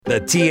The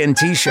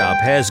TNT Shop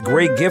has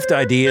great gift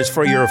ideas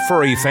for your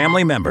furry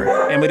family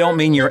member. And we don't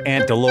mean your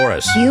Aunt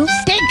Dolores. You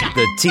stink!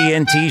 The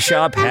TNT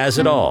Shop has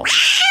it all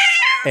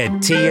at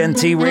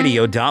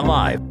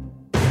TNTRadio.live.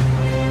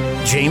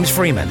 James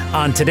Freeman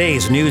on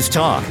today's News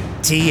Talk,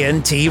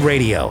 TNT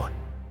Radio.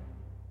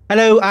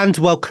 Hello and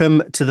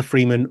welcome to the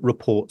Freeman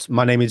Report.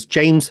 My name is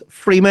James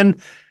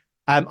Freeman.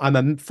 I'm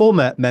a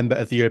former member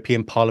of the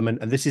European Parliament,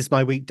 and this is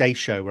my weekday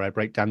show where I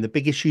break down the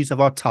big issues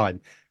of our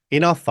time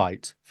in our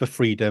fight for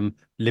freedom,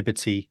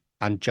 liberty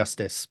and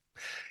justice.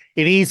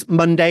 It is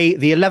Monday,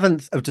 the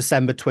 11th of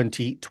December,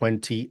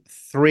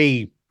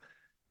 2023.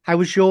 How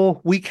was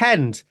your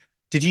weekend?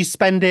 Did you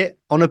spend it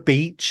on a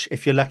beach,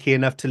 if you're lucky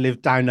enough to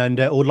live down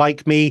under, or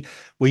like me,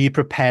 were you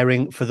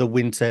preparing for the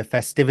winter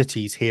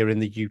festivities here in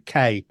the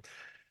UK?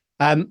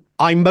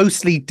 I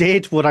mostly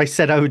did what I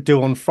said I would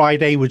do on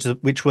Friday,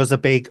 which was a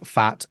big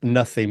fat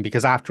nothing,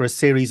 because after a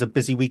series of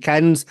busy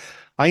weekends,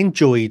 I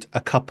enjoyed a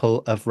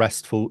couple of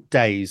restful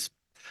days.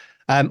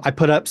 I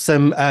put up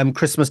some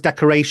Christmas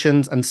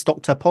decorations and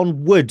stocked up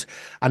on wood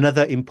and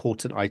other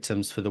important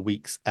items for the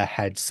weeks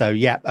ahead. So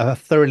yeah, a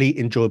thoroughly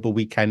enjoyable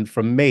weekend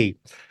from me.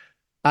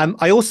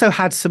 I also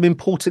had some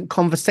important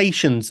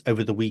conversations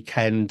over the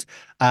weekend.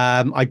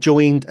 I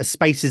joined a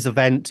Spaces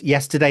event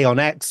yesterday on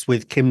X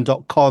with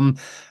Kim.com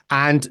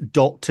and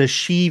Dr.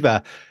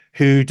 Shiva,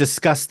 who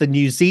discussed the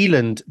New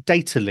Zealand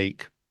data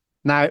leak.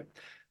 Now,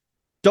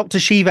 Dr.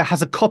 Shiva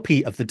has a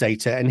copy of the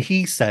data and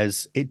he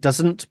says it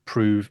doesn't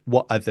prove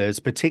what others,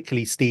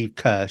 particularly Steve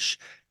Kirsch,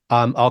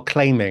 are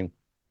claiming.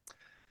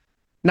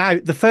 Now,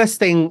 the first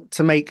thing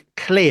to make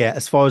clear,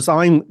 as far as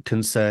I'm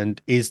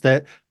concerned, is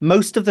that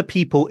most of the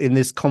people in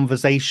this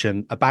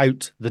conversation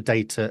about the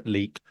data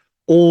leak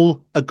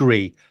all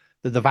agree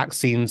that the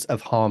vaccines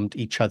have harmed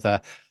each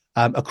other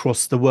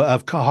across the world,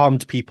 have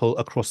harmed people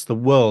across the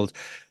world.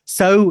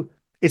 So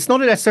it's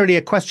not necessarily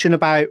a question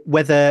about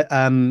whether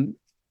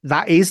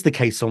that is the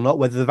case or not,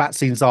 whether the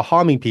vaccines are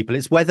harming people.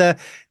 It's whether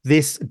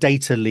this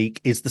data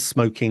leak is the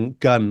smoking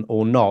gun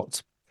or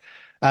not.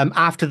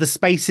 After the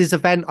Spaces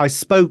event, I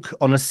spoke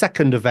on a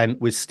second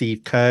event with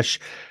Steve Kirsch,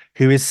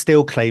 who is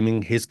still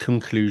claiming his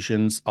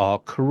conclusions are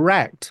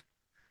correct.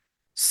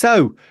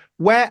 So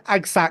where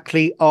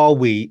exactly are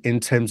we in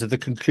terms of the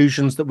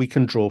conclusions that we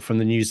can draw from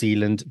the New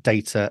Zealand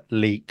data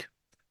leak?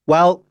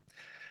 Well,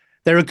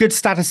 there are good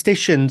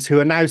statisticians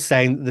who are now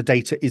saying that the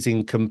data is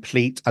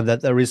incomplete and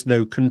that there is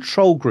no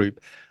control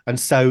group. And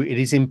so it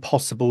is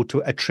impossible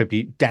to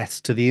attribute deaths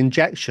to the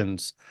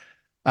injections.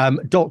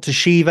 Dr.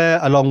 Shiva,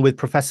 along with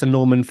Professor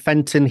Norman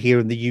Fenton here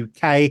in the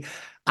UK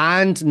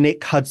and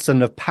Nick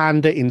Hudson of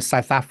Panda in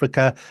South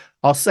Africa,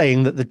 are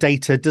saying that the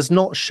data does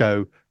not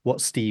show what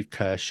Steve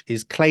Kirsch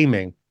is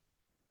claiming.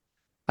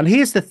 And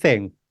here's the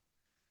thing.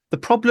 The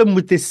problem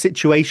with this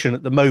situation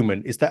at the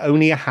moment is that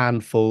only a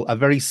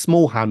very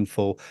small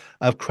handful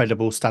of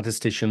credible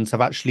statisticians have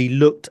actually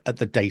looked at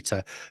the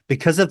data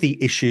because of the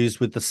issues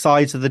with the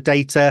size of the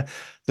data,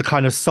 the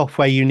kind of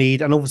software you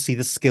need, and obviously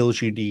the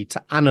skills you need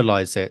to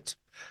analyze it.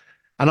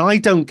 And I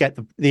don't get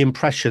the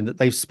impression that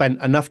they've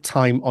spent enough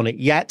time on it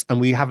yet,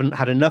 and we haven't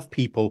had enough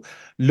people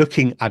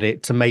looking at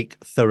it to make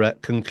thorough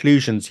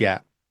conclusions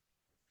yet.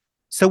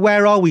 So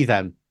where are we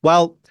then?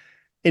 Well,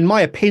 in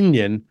my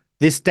opinion,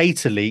 this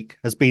data leak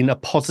has been a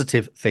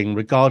positive thing,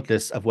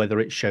 regardless of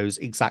whether it shows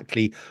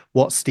exactly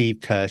what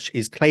Steve Kirsch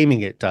is claiming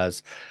it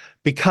does,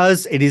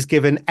 because it has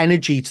given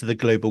energy to the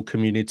global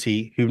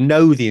community who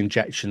know the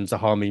injections are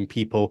harming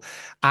people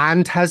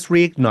and has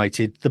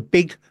reignited the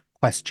big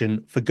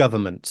question for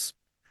governments,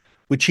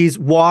 which is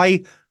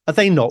why are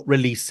they not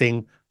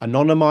releasing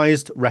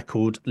anonymized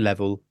record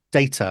level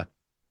data?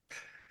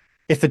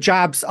 If the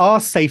jabs are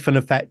safe and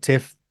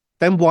effective,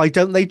 then why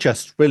don't they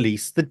just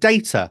release the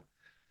data?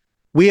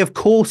 We, of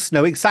course,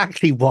 know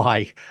exactly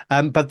why,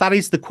 but that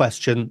is the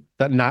question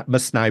that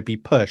must now be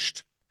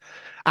pushed.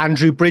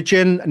 Andrew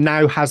Bridgen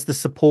now has the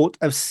support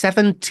of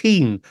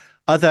 17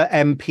 other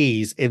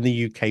MPs in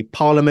the UK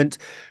Parliament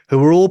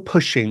who are all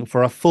pushing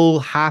for a full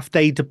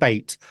half-day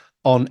debate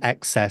on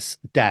excess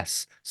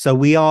deaths. So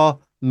we are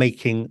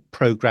making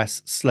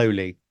progress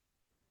slowly.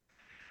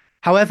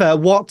 However,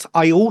 what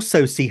I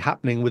also see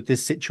happening with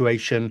this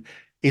situation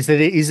is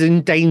that it is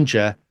in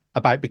danger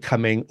about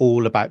becoming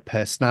all about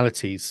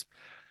personalities.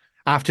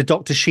 After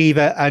Dr.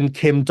 Shiva and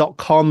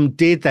Kim.com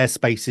did their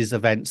Spaces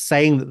event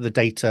saying that the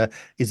data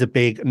is a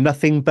big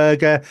nothing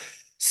burger,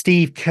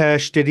 Steve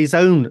Kirsch did his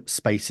own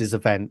Spaces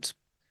event.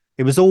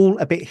 It was all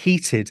a bit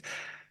heated.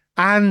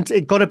 And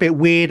it got a bit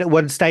weird at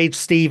one stage.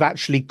 Steve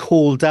actually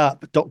called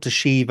up Dr.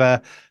 Shiva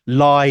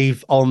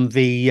live on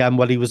the,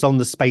 he was on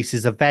the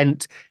Spaces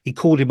event. He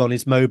called him on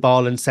his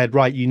mobile and said,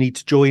 right, you need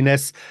to join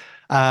us.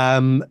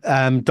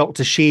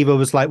 Dr. Shiva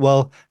was like,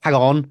 well, hang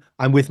on,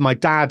 I'm with my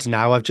dad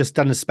now. I've just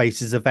done a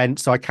Spaces event,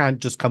 so I can't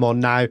just come on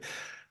now.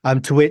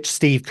 To which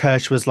Steve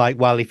Kirsch was like,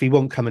 well, if he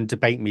won't come and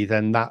debate me,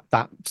 then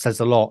that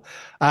says a lot.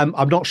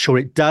 I'm not sure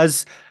it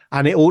does.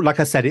 And it all, like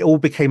I said, it all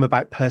became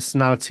about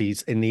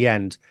personalities in the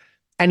end.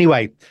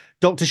 Anyway,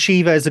 Dr.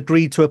 Shiva has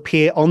agreed to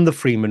appear on the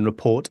Freeman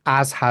Report,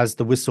 as has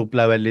the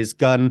whistleblower Liz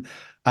Gunn,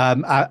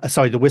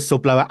 the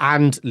whistleblower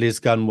and Liz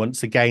Gunn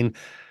once again.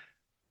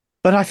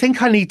 But I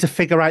think I need to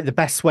figure out the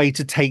best way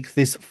to take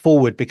this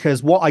forward,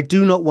 because what I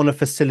do not want to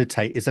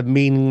facilitate is a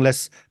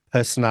meaningless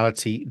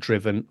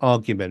personality-driven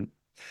argument.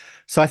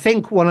 So I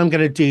think what I'm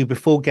going to do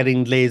before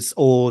getting Liz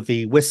or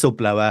the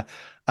whistleblower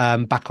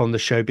back on the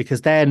show,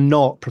 because they're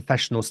not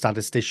professional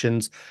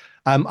statisticians,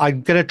 I'm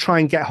going to try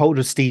and get hold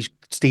of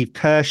Steve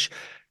Kirsch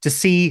to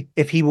see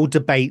if he will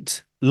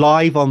debate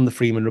live on the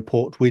Freeman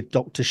Report with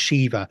Dr.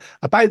 Shiva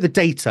about the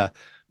data,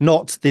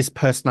 not this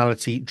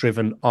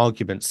personality-driven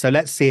argument. So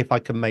let's see if I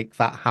can make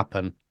that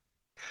happen.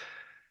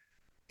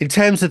 In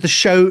terms of the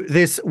show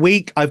this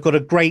week, I've got a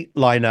great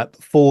lineup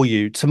for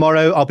you.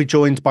 Tomorrow, I'll be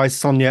joined by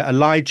Sonia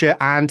Elijah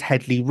and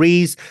Headley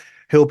Rees,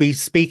 who'll be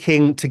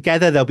speaking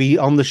together. They'll be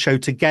on the show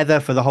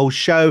together for the whole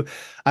show,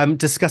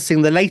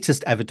 discussing the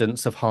latest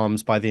evidence of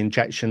harms by the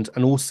injections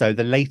and also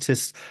the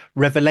latest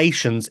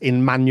revelations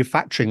in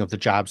manufacturing of the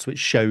jabs, which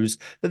shows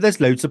that there's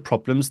loads of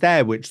problems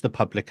there, which the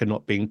public are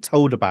not being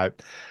told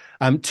about.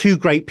 Two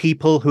great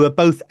people who are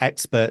both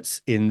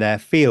experts in their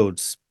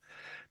fields.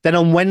 Then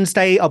on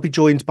Wednesday, I'll be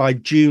joined by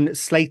June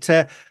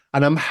Slater,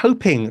 and I'm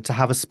hoping to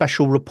have a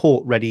special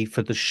report ready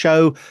for the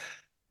show,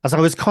 as I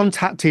was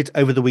contacted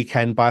over the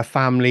weekend by a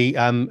family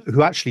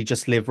who actually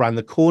just live around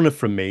the corner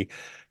from me,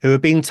 who are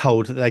being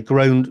told that their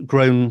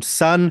grown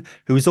son,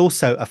 who is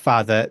also a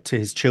father to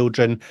his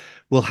children,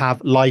 will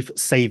have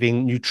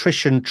life-saving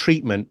nutrition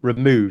treatment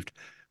removed,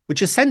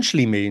 which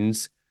essentially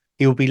means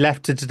he will be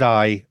left to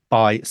die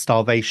by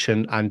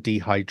starvation and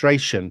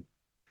dehydration.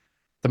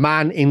 The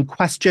man in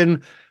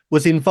question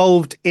was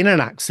involved in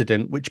an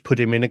accident which put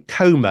him in a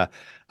coma,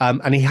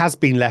 and he has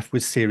been left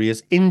with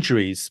serious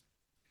injuries.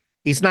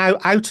 He's now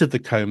out of the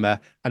coma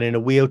and in a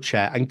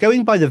wheelchair, and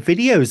going by the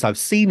videos I've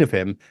seen of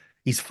him,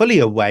 he's fully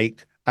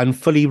awake and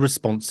fully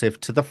responsive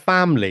to the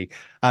family.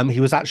 He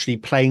was actually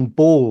playing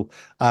ball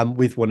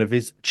with one of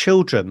his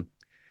children.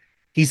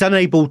 He's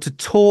unable to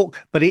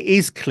talk, but it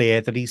is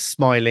clear that he's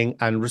smiling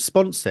and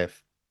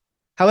responsive.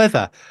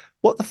 However,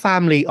 what the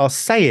family are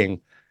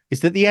saying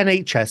is that the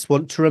NHS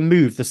want to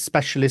remove the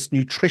specialist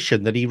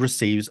nutrition that he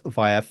receives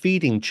via a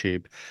feeding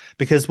tube,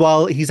 because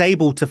while he's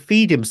able to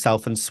feed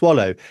himself and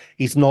swallow,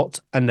 he's not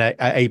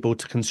able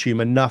to consume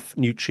enough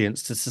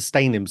nutrients to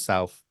sustain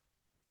himself.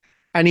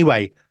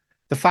 Anyway,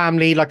 the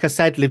family, like I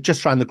said, live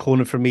just around the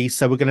corner from me,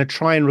 so we're going to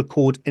try and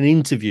record an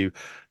interview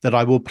that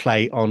I will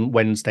play on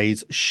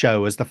Wednesday's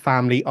show, as the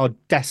family are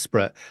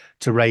desperate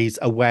to raise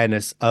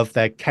awareness of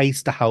their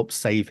case to help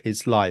save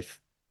his life.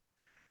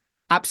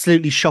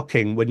 Absolutely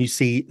shocking when you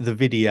see the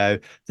video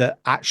that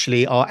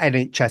actually our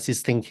NHS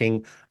is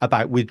thinking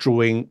about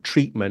withdrawing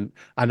treatment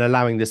and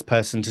allowing this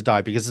person to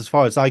die, because as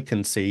far as I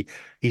can see,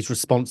 he's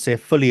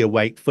responsive, fully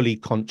awake, fully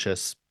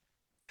conscious.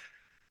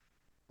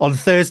 On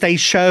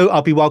Thursday's show,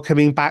 I'll be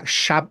welcoming back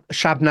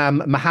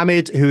Shabnam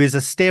Mohammed, who is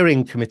a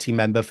steering committee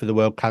member for the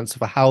World Council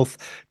for Health,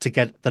 to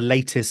get the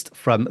latest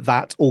from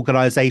that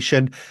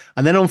organisation.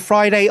 And then on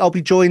Friday, I'll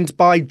be joined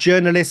by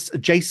journalist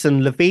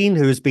Jason Levine,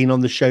 who has been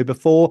on the show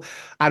before,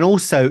 and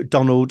also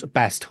Donald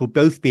Best, who'll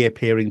both be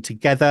appearing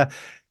together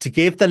to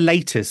give the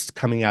latest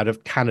coming out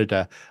of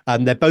Canada.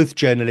 They're both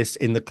journalists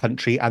in the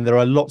country, and there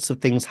are lots of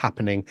things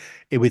happening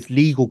with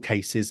legal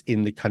cases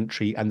in the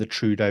country and the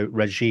Trudeau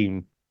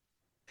regime.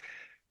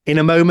 In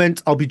a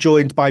moment, I'll be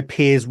joined by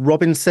Piers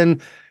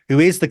Robinson, who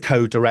is the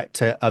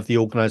co-director of the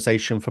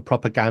Organisation for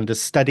Propaganda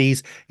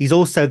Studies. He's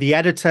also the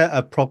editor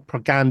of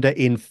Propaganda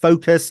in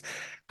Focus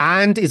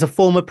and is a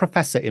former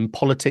professor in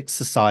politics,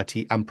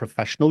 society and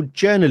professional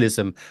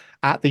journalism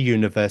at the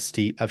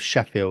University of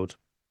Sheffield.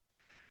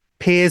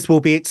 Piers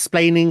will be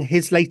explaining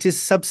his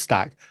latest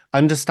Substack,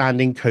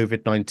 Understanding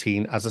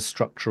COVID-19 as a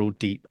Structural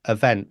Deep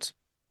Event.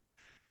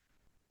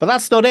 But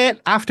that's not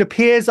it. After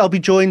Piers, I'll be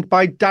joined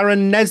by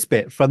Darren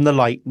Nesbitt from The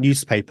Light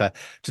newspaper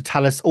to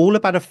tell us all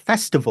about a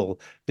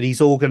festival that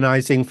he's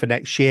organising for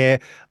next year,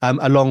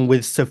 along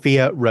with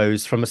Sophia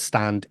Rose from A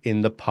Stand in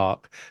the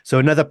Park. So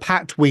another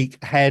packed week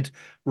ahead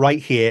right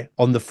here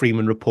on the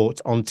Freeman Report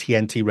on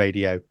TNT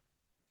Radio.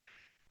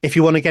 If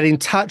you want to get in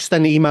touch,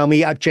 then email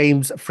me at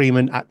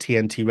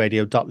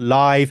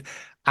jamesfreeman@tntradio.live.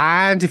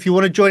 And if you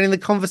want to join in the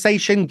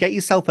conversation, get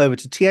yourself over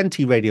to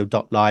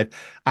tntradio.live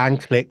and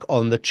click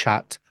on the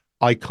chat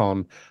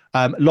icon.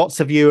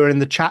 Lots of you are in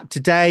the chat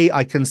today.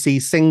 I can see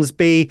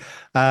Singsby,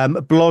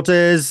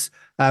 Blodders,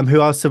 who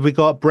else have we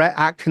got? Brett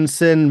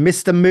Atkinson,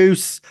 Mr.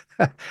 Moose.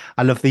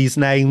 I love these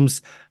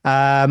names.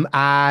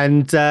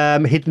 And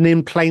Hidden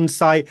in Plain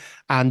Sight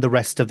and the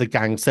rest of the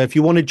gang. So if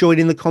you want to join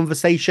in the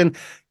conversation,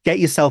 get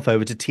yourself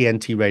over to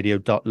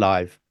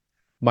tntradio.live.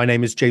 My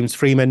name is James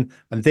Freeman,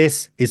 and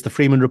this is the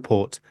Freeman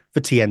Report for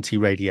TNT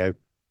Radio.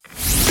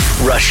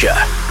 Russia,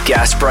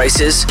 gas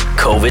prices,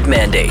 COVID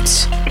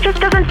mandates. It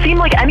just doesn't seem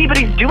like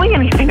anybody's doing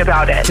anything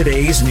about it.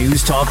 Today's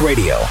News Talk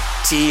Radio,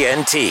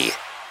 TNT.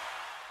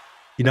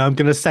 You know, I'm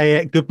going to say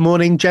it. Good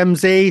morning,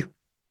 Gemsy.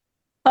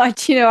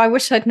 I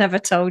wish I'd never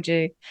told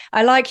you.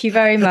 I like you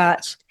very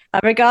much. I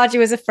regard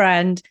you as a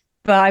friend,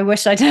 but I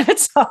wish I'd never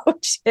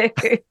told you.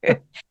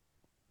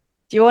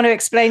 Do you want to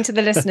explain to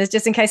the listeners,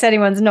 just in case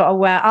anyone's not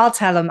aware? I'll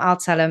tell them.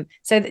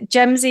 So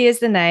Gemsy is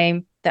the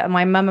name that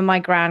my mum and my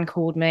gran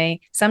called me.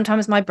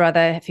 Sometimes my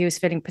brother, if he was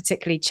feeling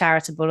particularly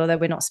charitable, although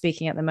we're not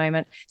speaking at the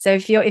moment. So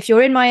if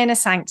you're in my inner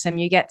sanctum,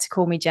 you get to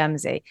call me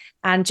Gemsy.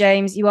 And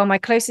James, you are my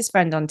closest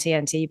friend on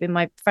TNT. You've been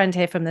my friend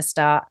here from the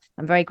start.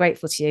 I'm very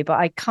grateful to you, but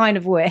I kind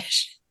of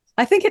wish.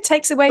 I think it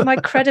takes away my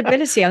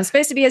credibility. I'm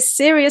supposed to be a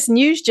serious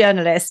news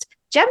journalist.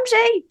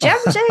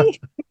 Gemsy.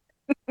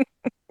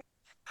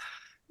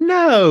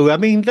 No, I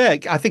mean,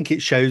 look, I think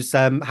it shows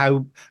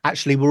how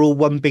actually we're all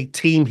one big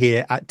team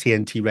here at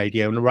TNT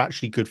Radio, and we're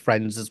actually good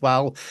friends as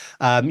well.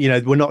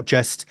 We're not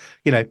just,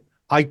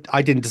 I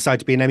didn't decide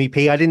to be an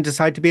MEP. I didn't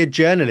decide to be a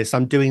journalist.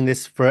 I'm doing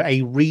this for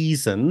a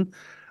reason.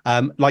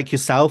 Like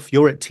yourself,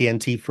 you're at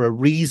TNT for a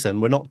reason.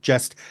 We're not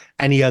just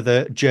any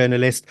other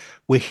journalist.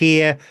 We're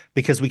here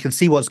because we can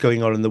see what's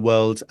going on in the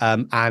world.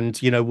 And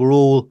we're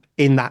all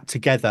in that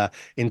together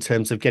in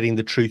terms of getting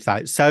the truth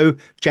out. So,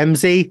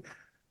 Gemsy,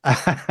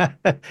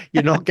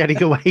 you're not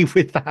getting away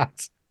with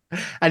that.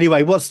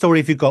 Anyway, what story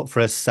have you got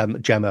for us,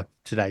 Gemma,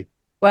 today?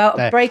 Well,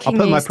 there. breaking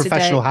news I'll put my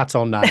professional hat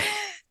on now.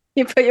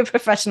 You put your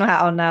professional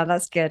hat on now.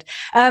 That's good.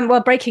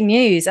 Well, breaking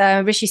news.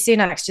 Rishi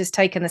Sunak's just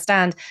taken the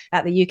stand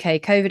at the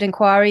UK COVID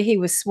inquiry. He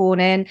was sworn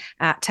in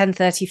at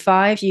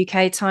 10:35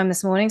 UK time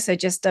this morning. So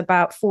just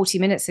about 45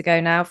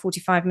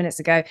 minutes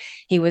ago,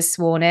 he was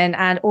sworn in.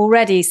 And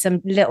already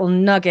some little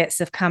nuggets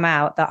have come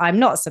out that I'm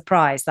not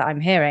surprised that I'm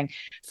hearing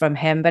from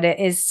him. But it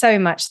is so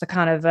much the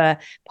kind of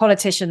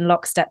politician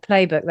lockstep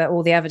playbook that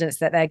all the evidence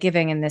that they're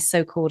giving in this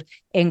so-called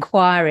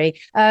inquiry.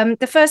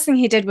 The first thing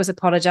he did was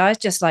apologise,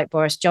 just like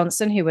Boris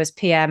Johnson, who was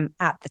PM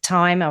at the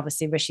time.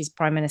 Obviously, Rishi's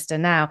Prime Minister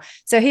now.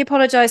 So he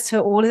apologised to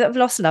all that have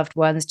lost loved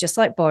ones, just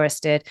like Boris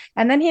did.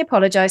 And then he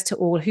apologised to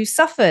all who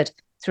suffered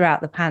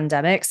throughout the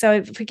pandemic.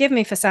 So forgive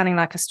me for sounding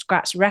like a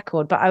scratched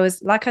record, but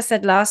like I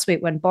said last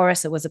week when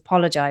Boris was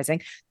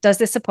apologising, does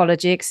this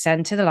apology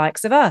extend to the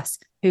likes of us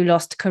who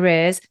lost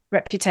careers,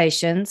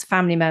 reputations,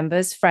 family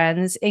members,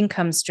 friends,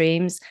 income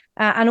streams,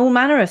 and all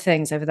manner of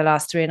things over the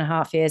last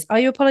 3.5 years? Are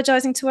you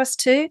apologising to us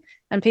too?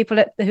 And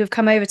people who have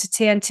come over to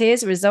TNT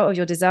as a result of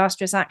your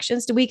disastrous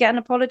actions, do we get an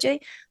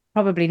apology?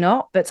 Probably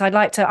not, but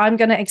I'm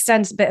going to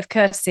extend a bit of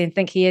courtesy and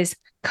think he is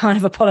kind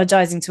of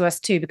apologising to us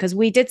too, because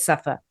we did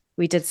suffer,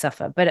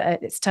 but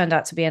it's turned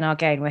out to be in our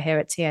gain. We're here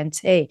at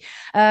TNT.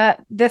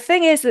 The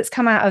thing is that's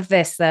come out of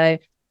this, though,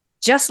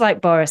 just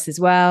like Boris as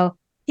well,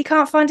 he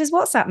can't find his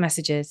WhatsApp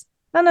messages.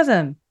 None of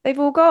them. They've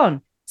all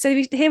gone. So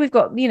here we've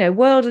got,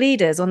 world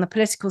leaders on the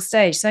political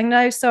stage saying,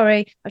 no,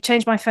 sorry, I've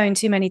changed my phone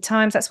too many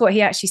times. That's what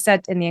he actually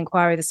said in the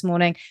inquiry this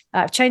morning.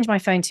 I've changed my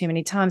phone too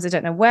many times. I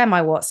don't know where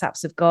my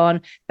WhatsApps have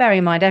gone. Bear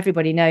in mind,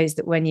 everybody knows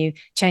that when you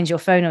change your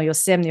phone or your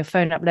SIM, your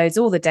phone uploads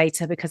all the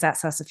data because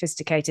that's how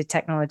sophisticated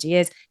technology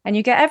is. And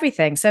you get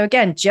everything. So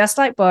again, just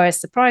like Boris,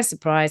 surprise,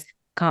 surprise,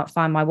 can't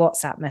find my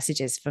WhatsApp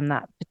messages from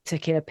that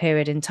particular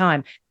period in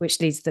time,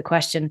 which leads to the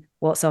question,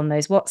 what's on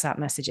those WhatsApp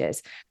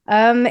messages?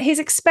 He's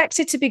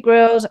expected to be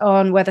grilled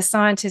on whether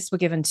scientists were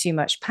given too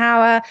much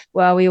power.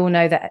 Well, we all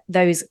know that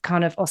those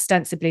kind of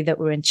ostensibly that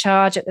were in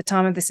charge at the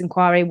time of this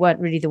inquiry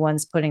weren't really the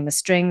ones pulling the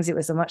strings. It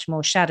was a much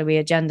more shadowy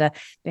agenda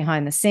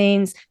behind the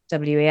scenes,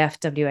 WEF,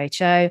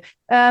 WHO.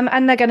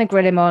 And they're going to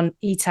grill him on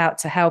eat out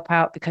to help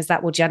out, because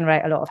that will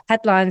generate a lot of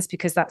headlines,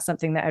 because that's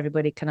something that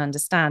everybody can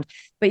understand.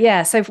 But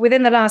yeah, so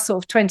within the last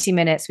sort of 20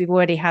 minutes, we've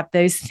already had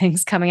those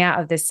things coming out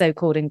of this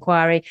so-called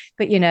inquiry.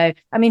 But, he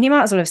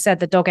might as well have said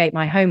the dog ate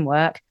my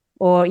homework,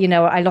 or,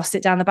 I lost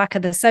it down the back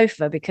of the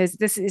sofa, because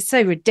this is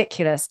so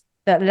ridiculous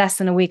that less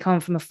than a week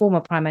on from a former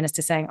Prime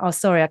Minister saying, oh,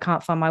 sorry, I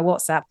can't find my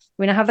WhatsApp,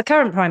 we now have the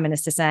current Prime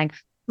Minister saying,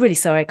 really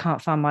sorry, I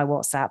can't find my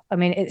WhatsApp. I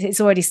mean, it's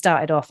already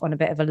started off on a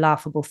bit of a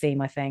laughable theme,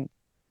 I think.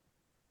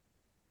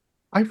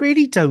 I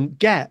really don't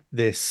get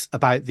this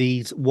about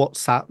these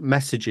WhatsApp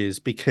messages,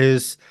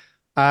 because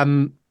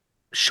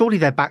surely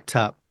they're backed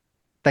up.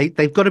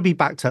 They've got to be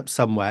backed up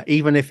somewhere,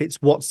 even if it's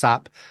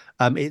WhatsApp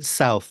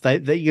itself. They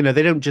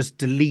don't just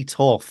delete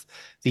off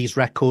these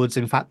records.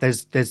 In fact,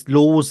 there's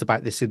laws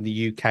about this in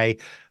the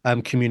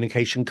UK.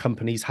 Communication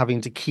companies having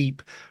to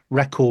keep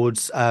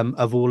records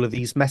of all of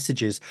these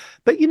messages.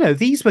 But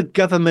these were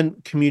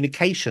government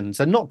communications,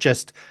 and not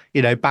just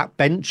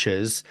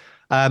backbenchers.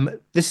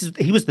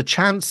 He was the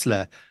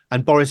Chancellor,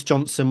 and Boris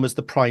Johnson was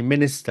the Prime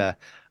Minister.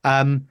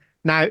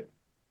 Now,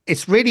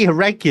 it's really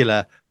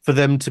irregular for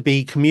them to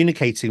be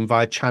communicating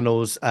via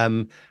channels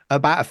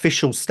about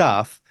official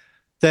stuff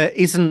that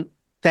isn't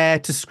there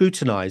to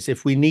scrutinise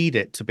if we need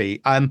it to be.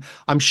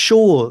 I'm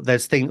sure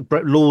there's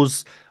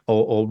laws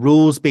or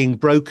rules being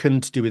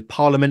broken to do with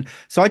Parliament.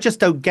 So I just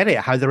don't get it,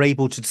 how they're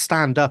able to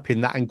stand up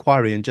in that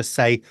inquiry and just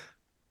say,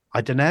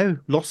 I don't know,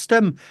 lost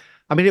them.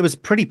 I mean, it was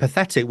pretty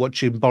pathetic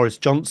watching Boris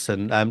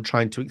Johnson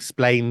trying to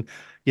explain,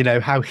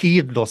 how he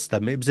had lost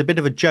them. It was a bit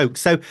of a joke.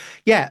 So,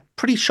 yeah,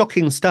 pretty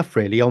shocking stuff,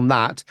 really, on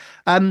that.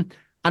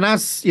 And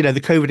as, the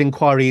COVID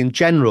inquiry in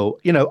general,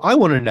 I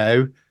want to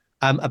know,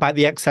 about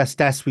the excess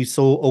deaths we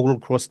saw all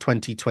across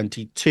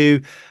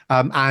 2022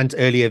 and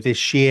earlier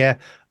this year.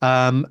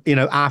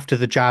 After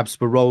the jabs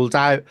were rolled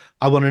out,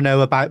 I want to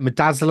know about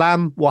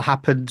midazolam, what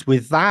happened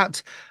with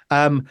that,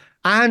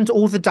 and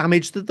all the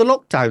damage that the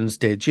lockdowns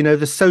did,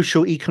 the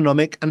social,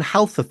 economic and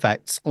health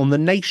effects on the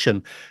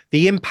nation,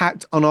 the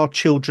impact on our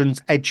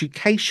children's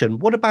education.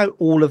 What about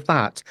all of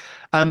that?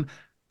 And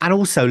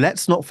also,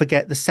 let's not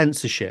forget the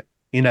censorship.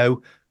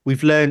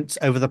 We've learnt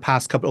over the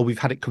past couple, or we've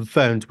had it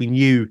confirmed, we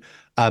knew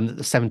that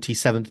the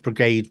 77th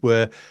Brigade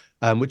were,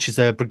 which is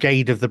a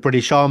brigade of the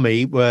British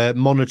Army, were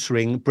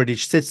monitoring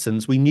British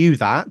citizens. We knew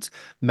that,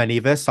 many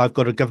of us. I've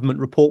got a government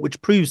report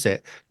which proves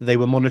it. They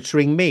were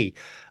monitoring me.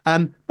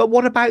 But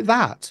what about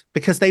that?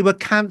 Because they were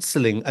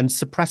cancelling and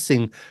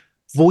suppressing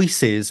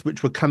voices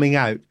which were coming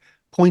out,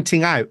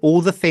 pointing out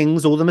all the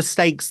things, all the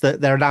mistakes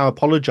that they're now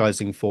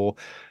apologising for.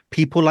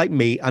 People like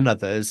me and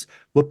others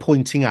were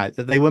pointing out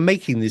that they were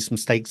making these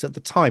mistakes at the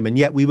time, and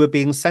yet we were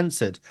being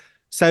censored.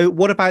 So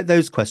what about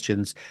those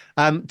questions?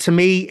 To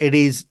me, it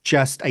is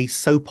just a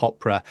soap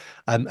opera,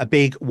 a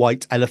big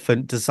white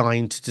elephant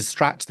designed to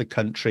distract the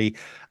country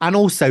and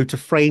also to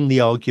frame the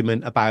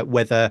argument about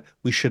whether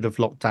we should have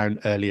locked down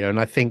earlier. And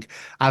I think,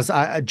 as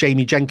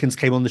Jamie Jenkins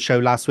came on the show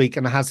last week,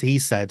 and as he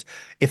said,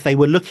 if they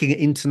were looking at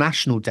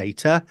international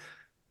data,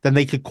 then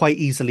they could quite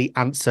easily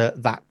answer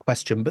that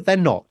question, but they're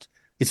not.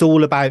 It's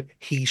all about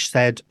he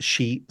said,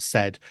 she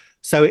said.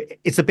 So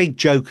it's a big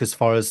joke as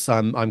far as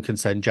I'm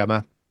concerned,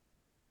 Gemma.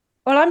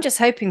 Well, I'm just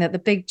hoping that the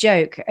big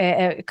joke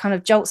kind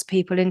of jolts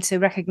people into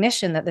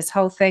recognition that this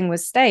whole thing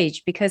was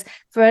staged, because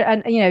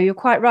you're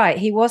quite right.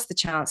 He was the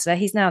Chancellor.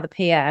 He's now the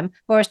PM.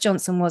 Boris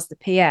Johnson was the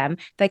PM.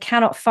 They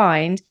cannot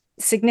find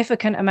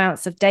significant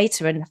amounts of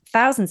data and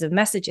thousands of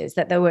messages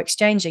that they were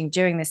exchanging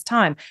during this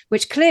time,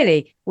 which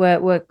clearly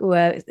were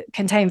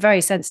contain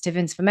very sensitive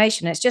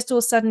information. It's just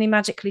all suddenly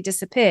magically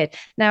disappeared.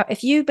 Now,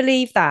 if you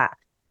believe that,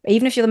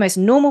 even if you're the most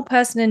normal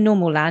person in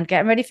normal land,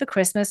 getting ready for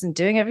Christmas and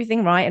doing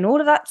everything right and all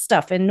of that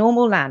stuff in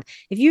normal land,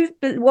 if you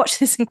watch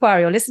this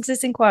inquiry or listen to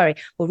this inquiry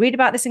or read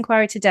about this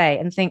inquiry today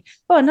and think,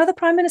 oh, another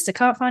prime minister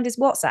can't find his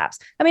WhatsApps.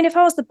 I mean, if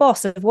I was the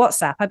boss of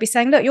WhatsApp, I'd be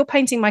saying, look, you're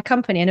painting my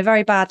company in a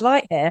very bad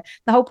light here.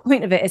 The whole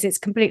point of it is it's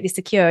completely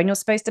secure and you're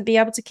supposed to be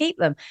able to keep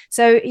them.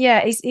 So,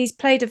 yeah, he's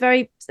played a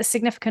very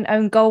significant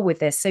own goal with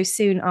this so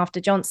soon after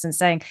Johnson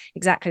saying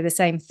exactly the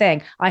same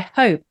thing. I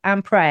hope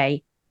and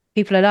pray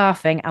people are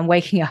laughing and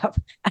waking up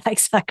at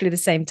exactly the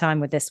same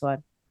time with this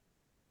one.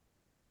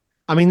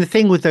 I mean, the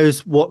thing with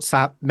those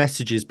WhatsApp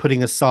messages,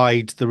 putting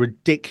aside the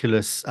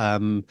ridiculous,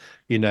 watching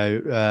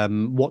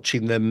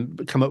them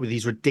come up with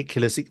these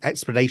ridiculous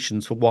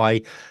explanations for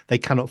why they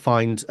cannot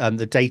find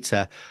the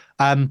data.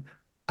 I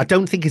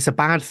don't think it's a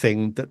bad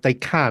thing that they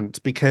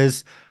can't,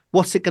 because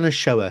what's it going to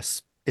show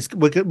us?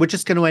 We're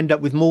just going to end up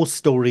with more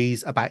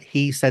stories about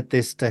he said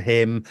this to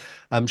him,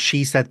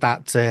 she said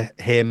that to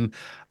him,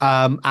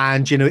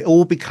 and it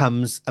all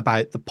becomes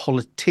about the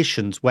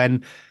politicians,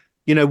 when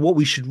what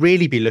we should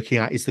really be looking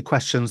at is the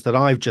questions that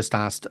I've just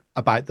asked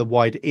about the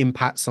wider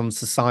impacts on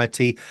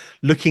society,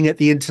 looking at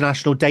the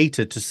international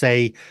data to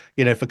say,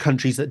 for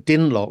countries that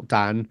didn't lock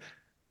down,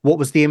 what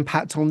was the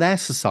impact on their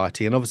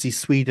society? And obviously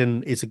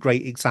Sweden is a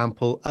great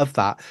example of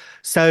that.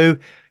 So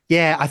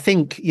yeah, I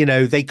think,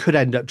 they could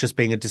end up just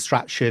being a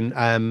distraction.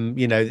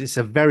 It's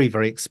a very,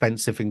 very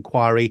expensive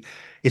inquiry.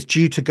 It's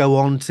due to go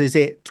on to, is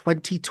it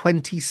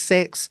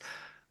 2026?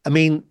 I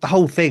mean, the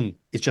whole thing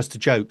is just a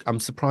joke. I'm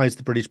surprised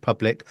the British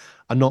public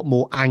are not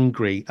more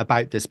angry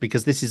about this,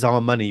 because this is our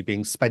money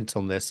being spent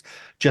on this.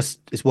 Just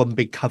it's one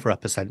big cover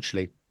up,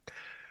 essentially.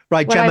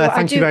 Right, well, Gemma,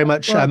 thank you very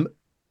much. Well,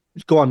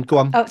 Go on.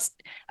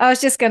 I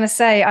was just going to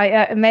say,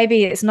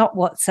 maybe it's not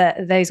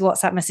those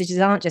WhatsApp messages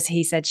aren't just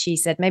he said, she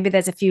said. Maybe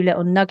there's a few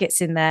little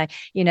nuggets in there,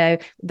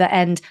 that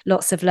end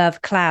lots of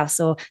love, Klaus,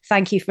 or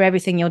thank you for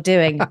everything you're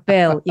doing,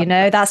 Bill.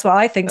 That's what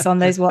I think's on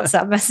those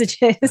WhatsApp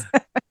messages.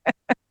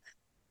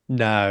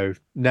 No.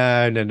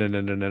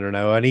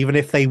 And even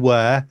if they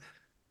were,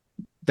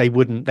 they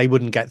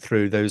wouldn't get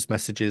through those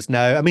messages.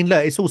 No, I mean,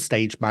 look, it's all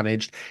stage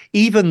managed.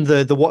 Even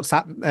the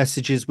WhatsApp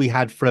messages we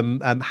had from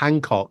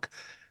Hancock,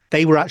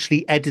 they were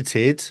actually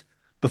edited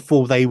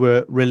before they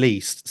were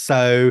released.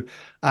 So,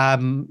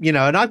 and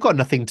I've got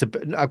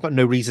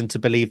no reason to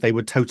believe they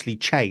were totally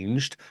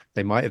changed.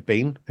 They might have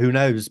been, who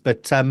knows?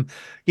 But, I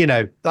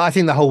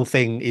think the whole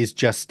thing is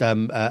just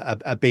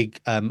a big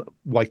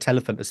white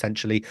elephant,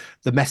 essentially,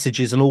 the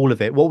messages and all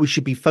of it. What we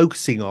should be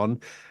focusing on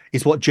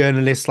is what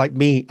journalists like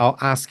me are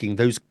asking,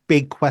 those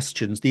big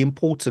questions, the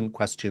important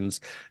questions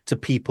to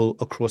people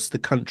across the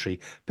country,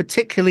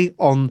 particularly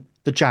on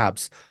the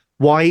jabs.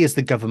 Why is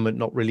the government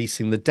not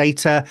releasing the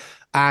data?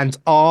 And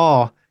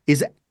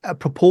is a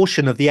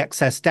proportion of the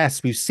excess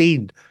deaths we've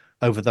seen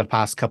over the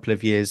past couple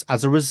of years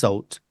as a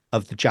result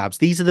of the jabs?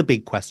 These are the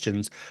big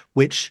questions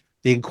which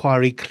the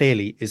inquiry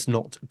clearly is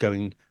not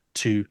going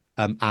to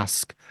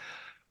ask.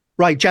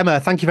 Right, Gemma,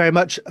 thank you very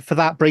much for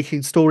that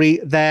breaking story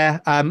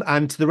there.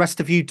 And to the rest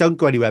of you, don't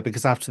go anywhere,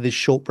 because after this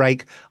short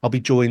break, I'll be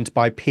joined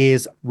by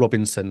Piers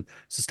Robinson.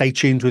 So stay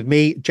tuned with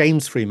me,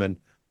 James Freeman,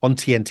 on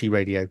TNT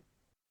Radio.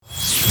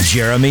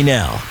 Jeremy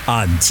Nell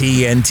on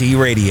TNT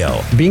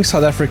Radio. Being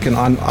South African,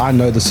 I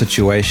know the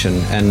situation,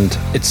 and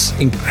it's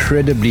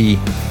incredibly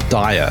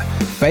dire.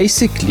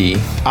 Basically,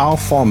 our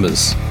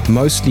farmers,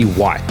 mostly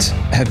white,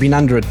 have been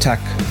under attack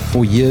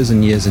for years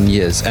and years and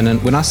years.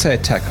 And when I say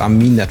attack, I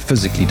mean that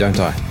physically, don't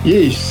I?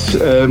 Yes.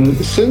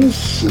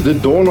 Since the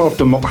dawn of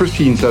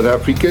democracy in South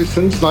Africa,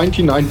 since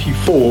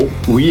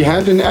 1994, we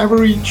had an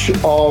average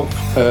of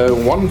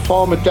one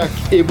farm attack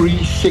every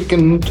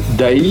second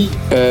day.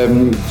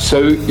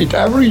 So it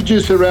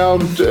averages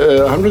around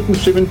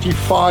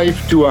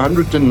 175 to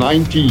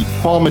 190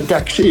 farm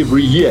attacks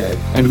every year.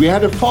 And we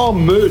had a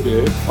farm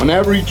murder on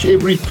average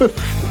every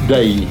fifth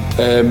day.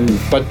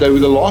 But over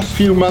the last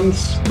few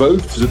months,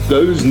 both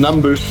those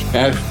numbers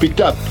have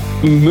picked up.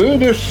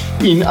 Murders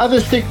in other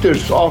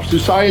sectors of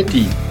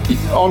society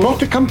are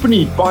not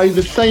accompanied by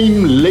the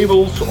same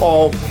levels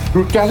of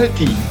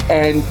brutality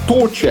and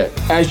torture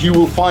as you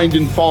will find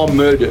in farm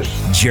murders.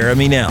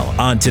 Jeremy Nell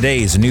on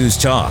today's News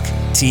Talk,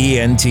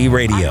 TNT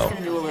Radio.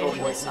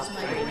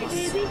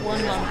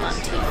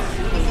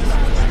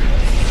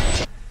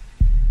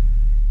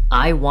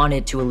 I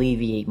wanted to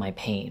alleviate my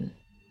pain.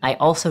 I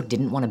also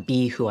didn't want to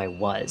be who I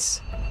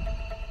was.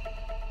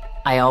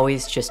 I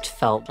always just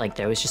felt like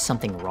there was just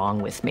something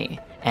wrong with me,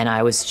 and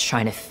I was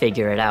trying to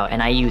figure it out,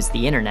 and I used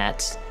the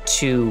internet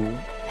to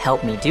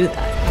help me do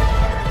that.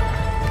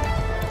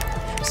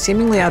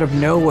 Seemingly out of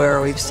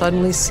nowhere, we've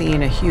suddenly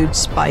seen a huge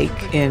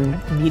spike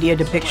in media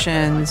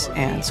depictions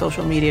and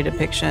social media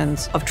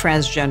depictions of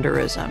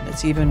transgenderism.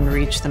 It's even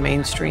reached the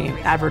mainstream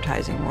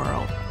advertising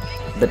world.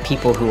 The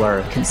people who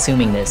are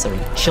consuming this are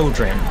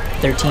children,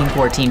 13,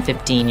 14,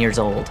 15 years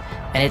old,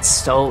 and it's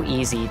so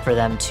easy for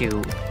them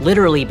to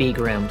literally be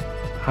groomed.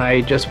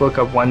 I just woke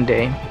up one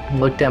day,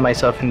 looked at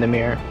myself in the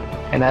mirror,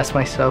 and asked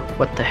myself,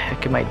 what the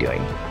heck am I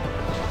doing?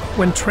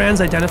 When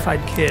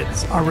trans-identified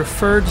kids are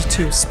referred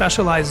to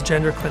specialized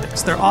gender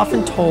clinics, they're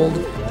often told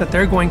that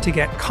they're going to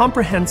get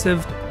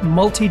comprehensive,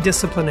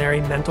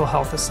 multidisciplinary mental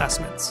health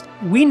assessments.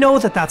 We know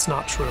that that's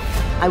not true.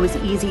 I was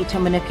easy to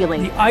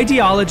manipulate. The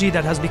ideology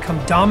that has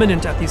become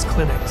dominant at these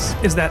clinics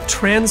is that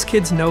trans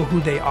kids know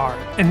who they are,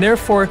 and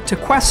therefore to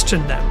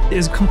question them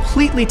is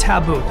completely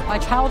taboo. My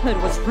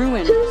childhood was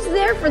ruined. Who's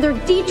there for their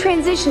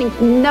detransitioning?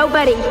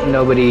 Nobody.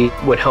 Nobody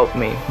would help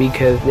me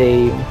because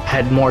they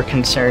had more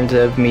concerns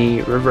of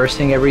me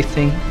reversing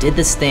everything. Did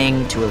this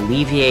thing to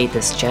alleviate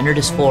this gender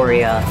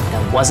dysphoria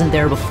that wasn't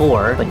there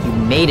before, but you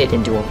made it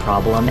into a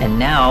problem, and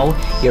now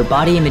your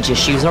body image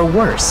issues are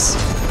worse.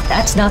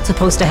 That's not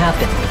supposed to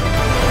happen.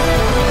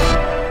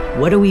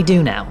 What do we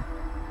do now?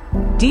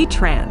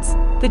 D-Trans,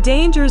 the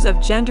dangers of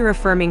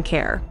gender-affirming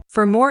care.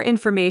 For more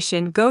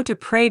information, go to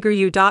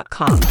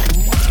PragerU.com.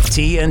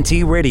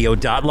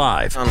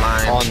 TNTRadio.live.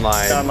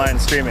 Online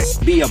streaming.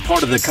 Be a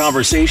part of the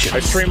conversation.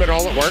 I stream it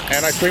all at work,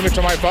 and I stream it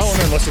to my phone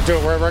and listen to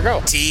it wherever I go.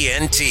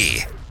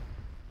 TNT.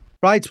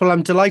 Right, well,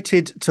 I'm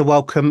delighted to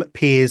welcome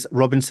Piers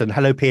Robinson.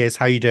 Hello, Piers.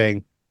 How are you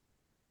doing?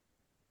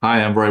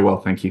 Hi, I'm very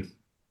well, thank you.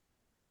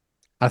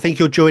 I think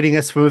you're joining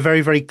us from a very,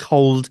 very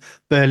cold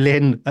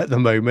Berlin at the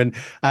moment.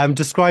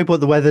 Describe what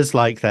the weather's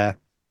like there.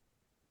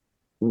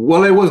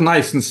 Well, it was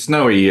nice and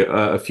snowy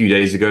a few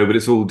days ago, but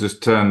it's all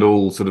just turned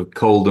all sort of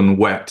cold and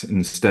wet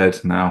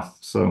instead now.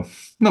 So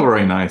not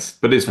very nice,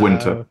 but it's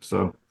winter.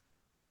 So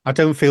I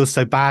don't feel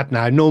so bad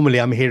now.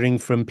 Normally I'm hearing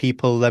from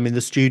people in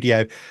the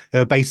studio who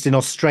are based in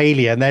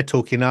Australia, and they're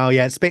talking, oh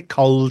yeah, it's a bit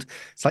cold.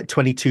 It's like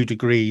 22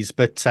 degrees,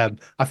 but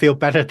I feel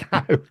better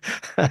now.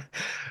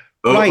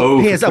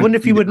 Piers, I wonder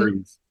if you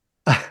wouldn't...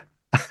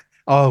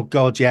 Oh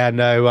God, yeah,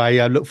 no,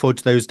 I look forward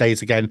to those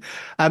days again.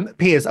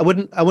 Piers, I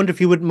wonder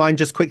if you wouldn't mind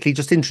just quickly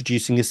just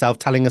introducing yourself,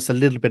 telling us a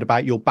little bit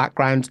about your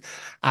background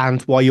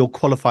and why you're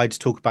qualified to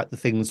talk about the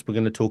things we're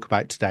going to talk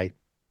about today.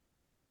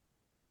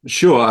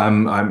 Sure.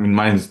 My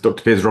name is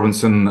Dr. Piers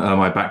Robinson.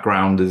 My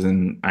background is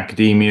in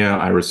academia.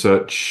 I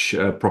research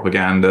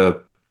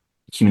propaganda,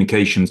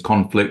 communications,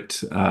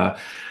 conflict.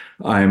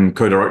 I'm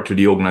co-director of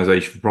the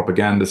Organization for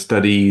Propaganda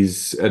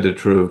Studies,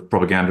 editor of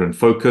Propaganda in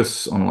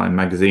Focus online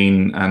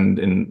magazine, and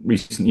in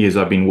recent years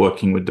I've been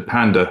working with the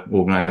Panda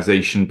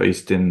organization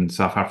based in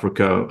South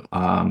Africa,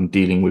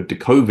 dealing with the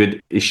COVID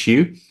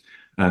issue.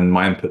 And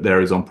my input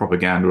there is on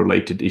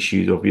propaganda-related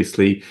issues,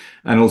 obviously,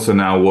 and also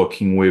now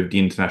working with the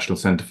International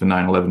Center for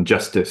 9/11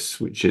 Justice,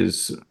 which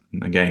is,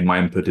 again, my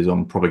input is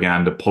on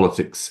propaganda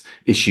politics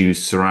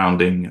issues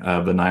surrounding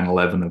the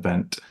 9/11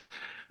 event.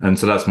 And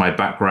so that's my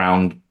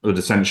background. But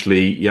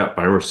essentially,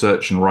 I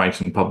research and write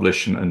and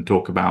publish and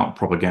talk about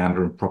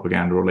propaganda and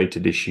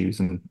propaganda-related issues,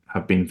 and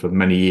have been for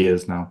many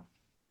years now.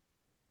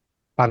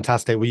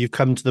 Fantastic. Well, you've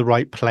come to the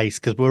right place,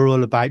 because we're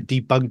all about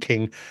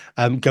debunking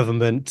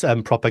government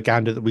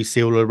propaganda that we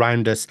see all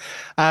around us.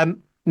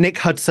 Nick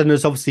Hudson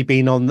has obviously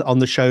been on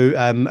the show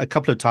a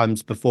couple of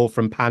times before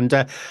from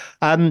Panda,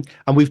 and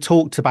we've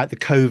talked about the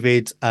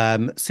COVID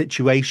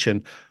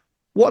situation.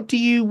 Where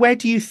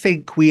do you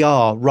think we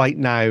are right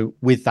now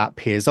with that,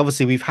 Piers?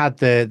 Obviously, we've had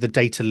the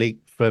data leak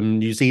from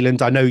New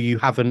Zealand. I know you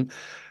haven't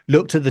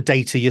looked at the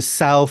data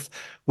yourself.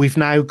 We've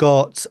now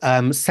got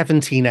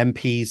 17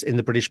 MPs in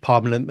the British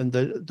Parliament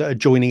that are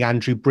joining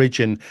Andrew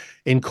Bridgen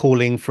in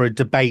calling for a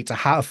debate,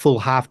 a full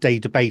half-day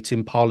debate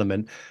in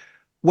Parliament.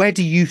 Where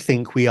do you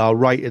think we are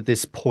right at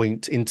this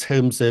point in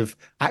terms of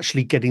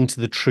actually getting to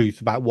the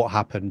truth about what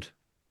happened?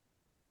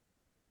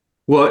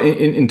 Well,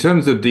 in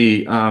terms of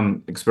the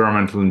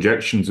experimental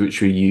injections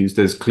which we use,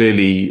 there's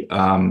clearly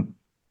a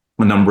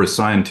number of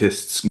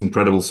scientists,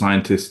 incredible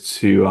scientists,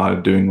 who are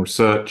doing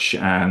research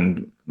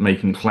and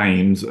making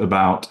claims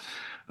about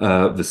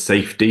the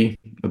safety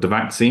of the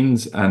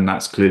vaccines, and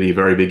that's clearly a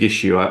very big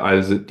issue. I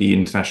was at the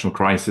International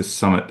Crisis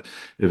Summit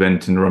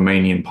event in the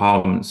Romanian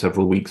Parliament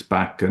several weeks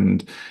back,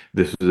 and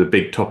this was a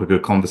big topic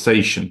of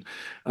conversation.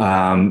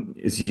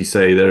 As you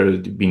say, there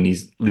have been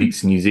these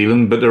leaks in New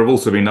Zealand, but there have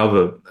also been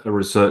other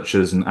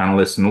researchers and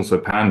analysts, and also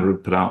Panda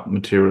have put out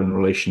material in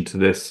relation to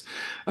this,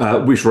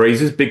 which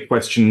raises big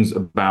questions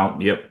about,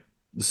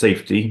 the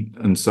safety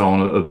and so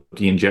on of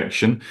the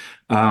injection.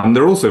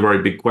 There are also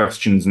very big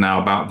questions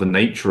now about the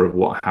nature of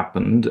what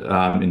happened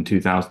in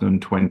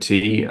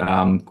 2020,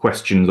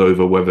 questions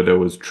over whether there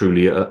was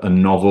truly a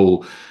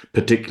novel,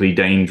 particularly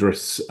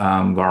dangerous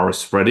virus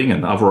spreading,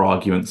 and other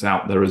arguments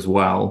out there as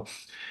well.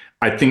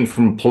 I think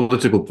from a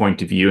political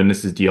point of view, and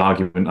this is the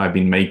argument I've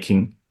been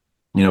making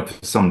for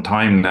some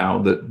time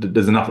now, that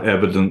there's enough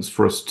evidence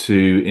for us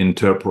to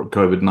interpret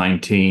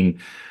COVID-19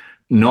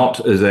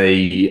 not as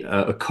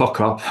a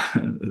cock-up,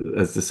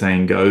 as the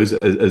saying goes,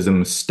 as a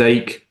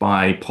mistake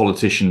by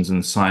politicians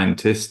and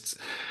scientists,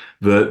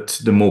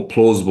 that the more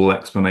plausible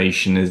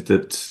explanation is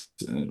that,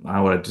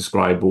 how would I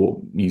describe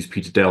or use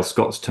Peter Dale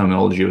Scott's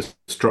terminology of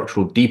a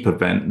structural deep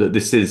event, that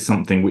this is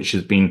something which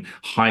has been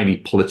highly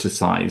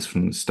politicized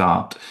from the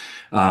start.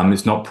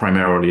 It's not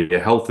primarily a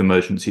health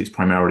emergency, it's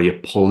primarily a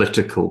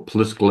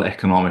political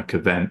economic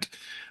event.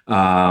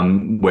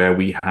 Where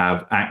we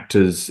have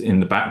actors in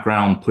the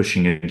background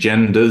pushing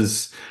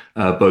agendas,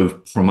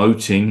 both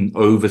promoting,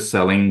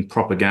 overselling,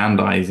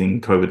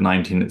 propagandizing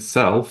COVID-19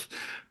 itself,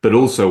 but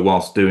also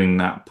whilst doing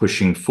that,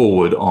 pushing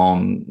forward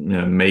on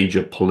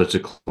major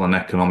political and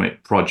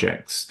economic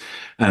projects.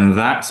 And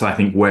that's, I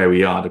think, where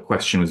we are. The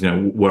question is,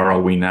 where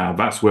are we now?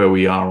 That's where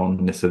we are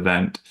on this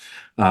event.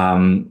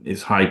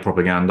 It's highly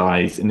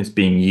propagandized and it's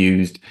being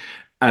used.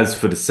 As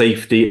for the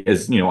safety,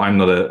 I'm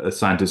not a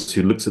scientist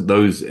who looks at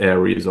those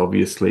areas,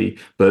 obviously,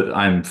 but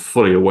I'm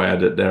fully aware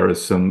that there are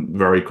some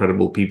very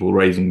credible people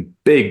raising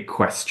big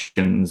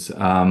questions.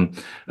 And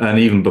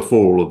even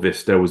before all of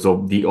this, there was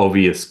the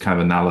obvious kind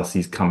of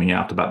analyses coming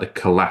out about the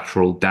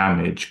collateral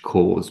damage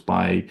caused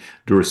by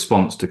the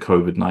response to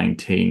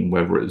COVID-19,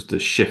 whether it was the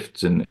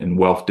shifts in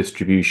wealth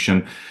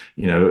distribution,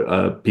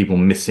 people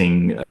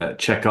missing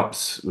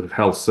checkups with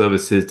health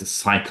services, the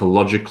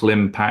psychological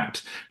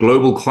impact,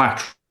 global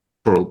collateral.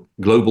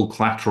 Global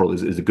Collateral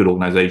is a good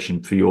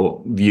organization for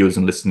your viewers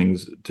and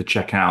listeners to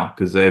check out,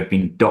 because they've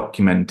been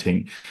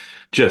documenting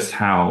just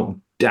how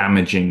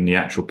damaging the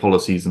actual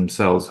policies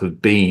themselves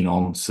have been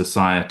on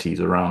societies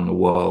around the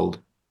world.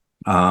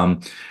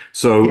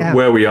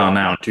 Where we are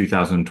now in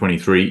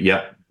 2023,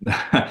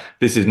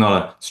 this is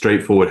not a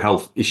straightforward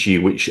health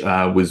issue which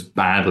was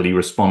badly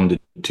responded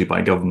to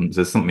by governments.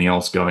 There's something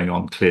else going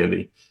on,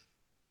 clearly.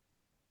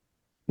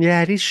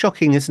 Yeah, it is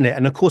shocking, isn't it?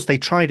 And of course, they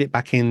tried it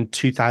back in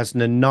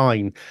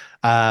 2009,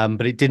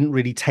 but it didn't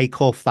really take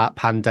off, that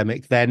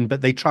pandemic then.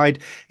 But they tried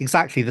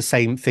exactly the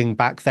same thing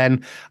back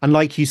then. And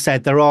like you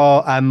said, there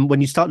are, when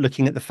you start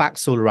looking at the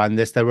facts all around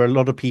this, there were a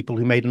lot of people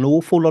who made an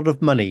awful lot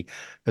of money.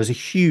 There's a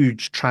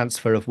huge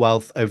transfer of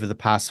wealth over the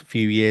past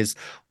few years,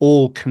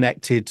 all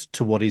connected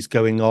to what is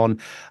going on.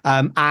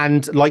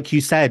 And like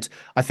you said,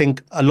 I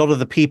think a lot of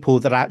the people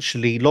that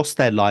actually lost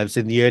their lives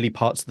in the early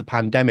parts of the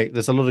pandemic,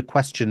 there's a lot of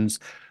questions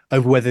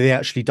over whether they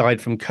actually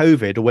died from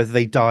COVID or whether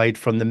they died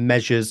from the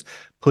measures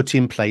put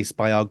in place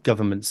by our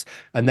governments.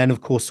 And then, of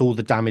course, all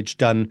the damage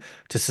done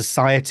to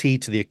society,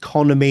 to the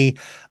economy,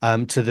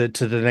 to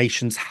the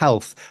nation's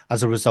health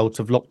as a result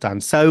of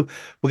lockdown. So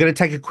we're going to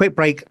take a quick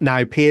break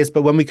now, Piers,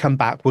 but when we come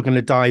back, we're going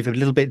to dive a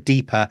little bit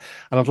deeper.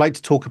 And I'd like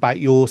to talk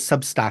about your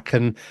Substack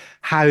and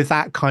how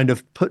that kind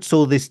of puts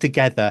all this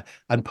together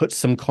and puts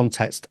some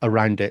context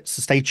around it.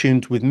 So stay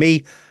tuned with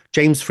me,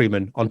 James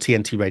Freeman, on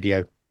TNT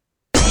Radio.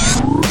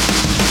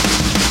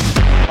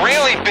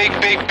 Really big.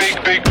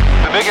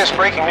 The biggest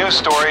breaking news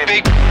story.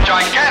 Big,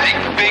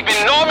 gigantic, big,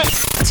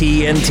 enormous.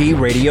 TNT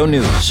Radio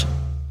News.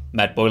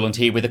 Matt Boyland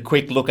here with a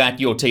quick look at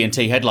your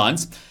TNT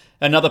headlines.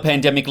 Another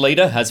pandemic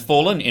leader has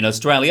fallen in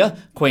Australia.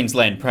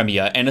 Queensland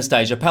Premier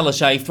Anastasia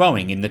Palaszczuk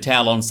throwing in the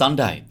towel on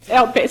Sunday.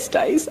 Our best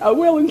days are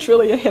well and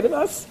truly ahead of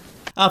us.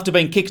 After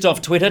being kicked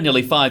off Twitter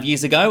nearly 5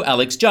 years ago,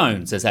 Alex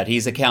Jones has had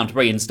his account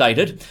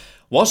reinstated.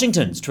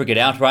 Washington's triggered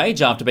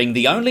outrage after being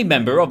the only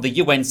member of the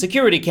UN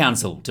Security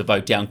Council to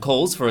vote down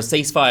calls for a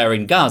ceasefire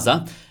in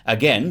Gaza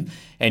again.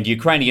 And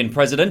Ukrainian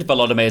President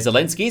Volodymyr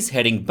Zelensky's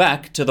heading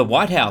back to the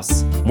White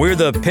House. We're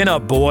the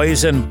pinup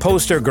boys and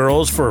poster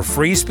girls for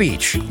free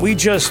speech. We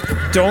just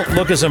don't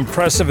look as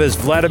impressive as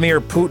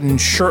Vladimir Putin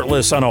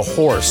shirtless on a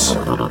horse.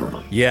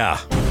 Yeah,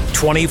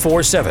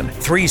 24/7,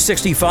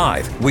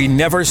 365. We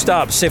never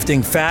stop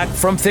sifting fact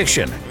from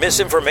fiction,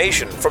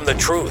 misinformation from the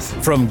truth.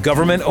 From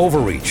government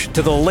overreach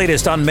to the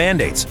latest on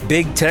mandates,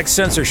 big tech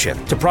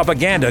censorship to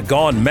propaganda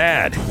gone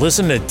mad.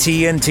 Listen to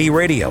TNT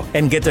Radio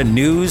and get the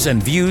news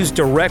and views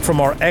direct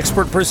from our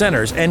expert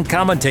presenters and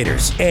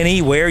commentators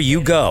anywhere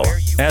you go.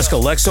 Ask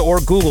Alexa or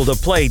Google to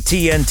play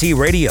TNT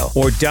Radio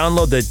or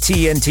download the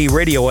TNT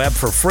Radio app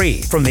for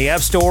free from the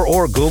App Store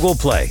or Google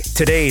Play.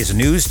 Today's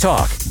News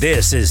Talk.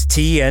 This is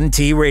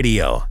TNT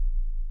Radio.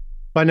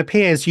 Rainer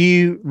Piers,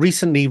 you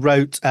recently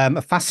wrote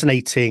a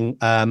fascinating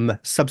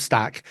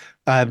Substack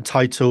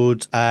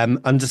titled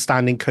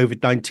Understanding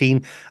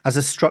COVID-19 as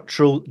a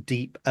Structural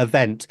Deep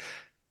Event.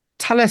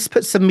 Tell us,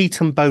 put some meat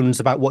and bones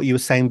about what you were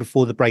saying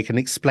before the break and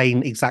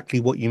explain exactly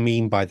what you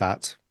mean by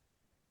that.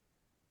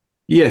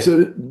 Yeah,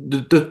 so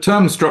the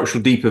term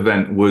structural deep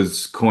event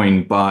was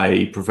coined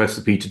by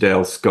Professor Peter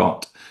Dale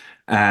Scott.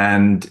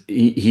 And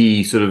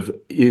he sort of,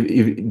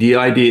 the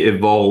idea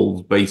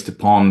evolved based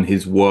upon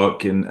his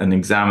work in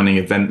examining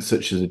events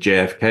such as the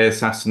JFK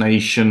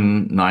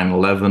assassination,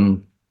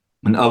 9/11,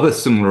 and other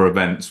similar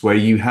events where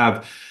you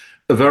have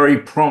a very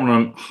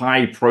prominent,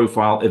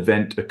 high-profile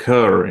event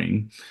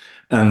occurring.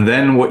 And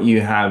then what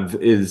you have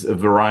is a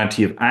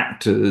variety of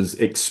actors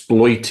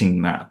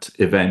exploiting that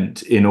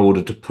event in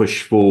order to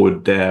push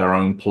forward their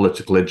own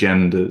political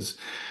agendas.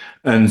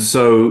 And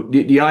so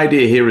the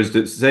idea here is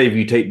that, say, if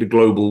you take the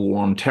global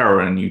war on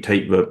terror and you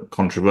take the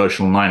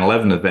controversial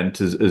 9/11 event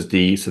as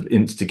the sort of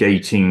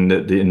instigating,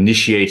 the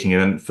initiating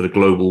event for the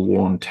global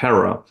war on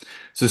terror,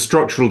 it's a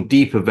structural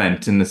deep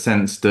event in the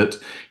sense that,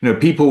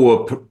 people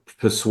were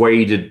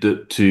persuaded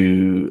that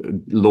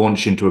to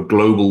launch into a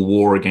global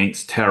war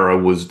against terror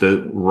was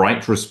the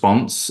right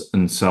response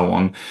and so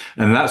on.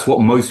 And that's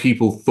what most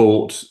people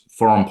thought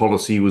foreign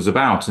policy was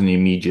about in the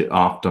immediate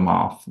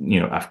aftermath,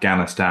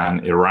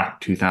 Afghanistan, Iraq,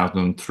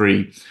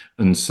 2003,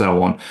 and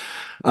so on.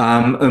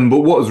 But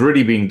what was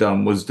really being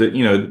done was that,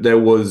 there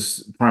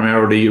was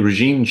primarily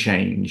regime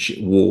change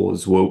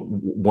wars were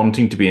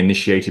wanting to be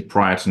initiated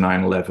prior to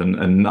 9/11,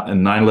 and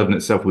 9/11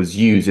 itself was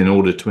used in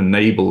order to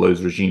enable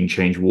those regime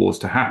change wars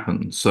to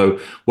happen. So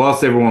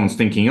whilst everyone's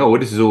thinking,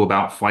 this is all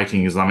about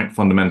fighting Islamic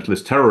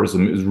fundamentalist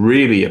terrorism, it was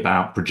really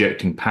about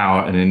projecting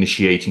power and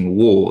initiating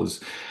wars.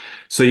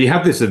 So you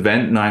have this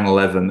event,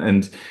 9/11,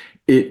 and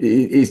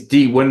it's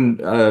deep. When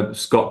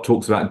Scott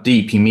talks about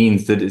deep, he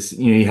means that it's,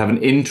 you have an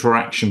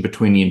interaction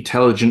between the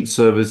intelligence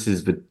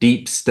services, the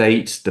deep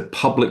state, the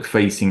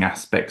public-facing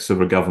aspects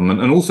of a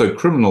government, and also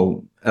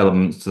criminal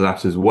elements to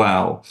that as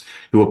well,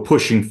 who are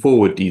pushing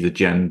forward these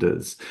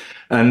agendas.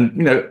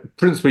 And,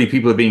 principally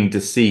people are being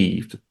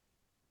deceived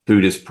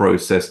through this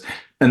process.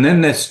 And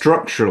then they're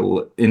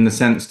structural in the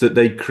sense that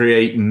they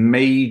create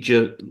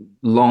major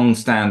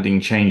long-standing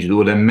changes,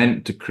 or they're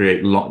meant to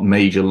create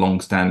major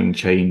long-standing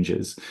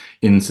changes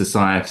in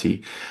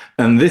society.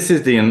 And this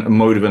is the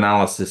mode of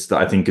analysis that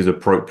I think is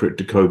appropriate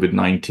to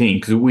COVID-19,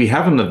 because we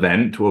have an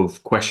event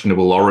of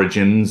questionable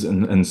origins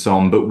and so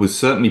on, but was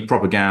certainly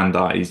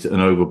propagandized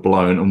and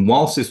overblown. And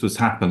whilst this was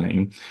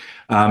happening,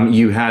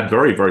 you had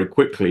very, very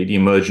quickly the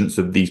emergence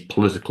of these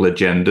political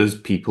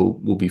agendas. People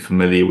will be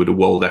familiar with the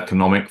World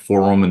Economic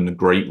Forum and the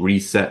Great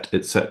Reset,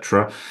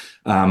 etc.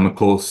 Of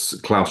course,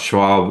 Klaus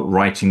Schwab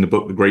writing the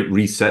book, The Great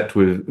Reset,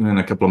 within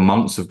a couple of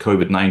months of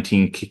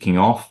COVID-19 kicking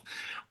off.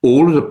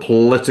 All of the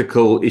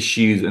political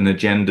issues and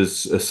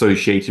agendas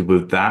associated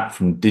with that,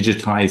 from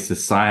digitized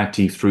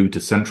society through to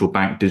central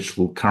bank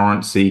digital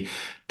currency,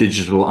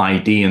 digital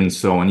ID, and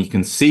so on. You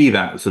can see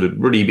that sort of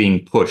really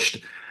being pushed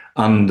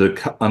under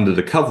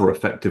the cover,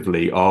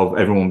 effectively, of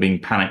everyone being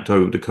panicked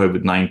over the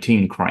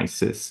COVID-19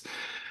 crisis.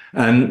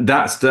 And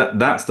that's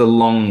the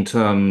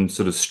long-term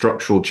sort of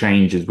structural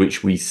changes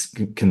which we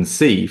can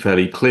see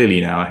fairly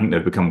clearly now. I think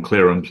they've become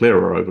clearer and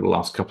clearer over the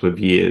last couple of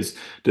years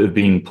that have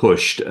been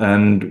pushed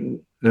and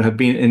have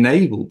been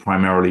enabled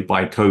primarily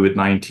by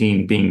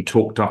COVID-19 being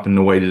talked up in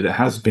the way that it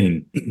has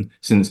been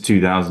since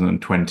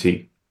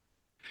 2020.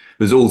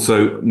 There's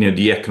also,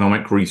 the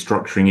economic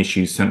restructuring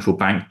issues. Central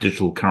bank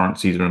digital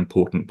currencies are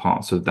important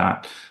parts of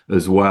that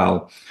as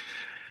well.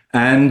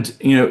 And,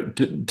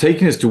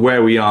 taking us to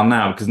where we are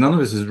now, because none of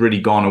this has really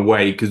gone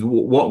away, because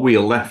what we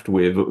are left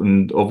with,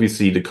 and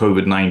obviously the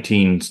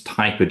COVID-19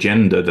 type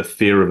agenda, the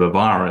fear of a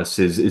virus,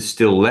 is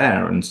still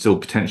there and still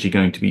potentially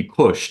going to be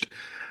pushed.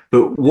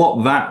 But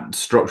what that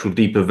structural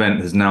deep event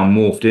has now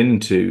morphed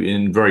into,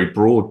 in very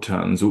broad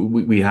terms,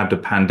 we have the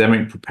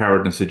pandemic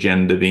preparedness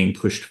agenda being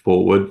pushed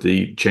forward,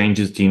 the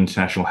changes to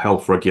international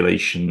health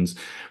regulations,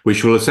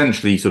 which will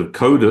essentially sort of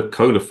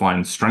codify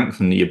and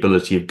strengthen the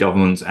ability of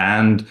governments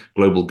and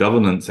global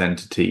governance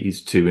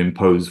entities to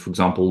impose, for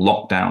example,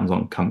 lockdowns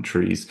on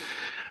countries.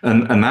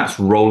 And that's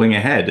rolling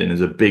ahead and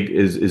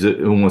is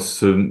almost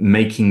sort of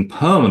making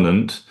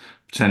permanent,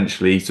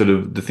 potentially, sort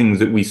of the things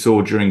that we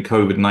saw during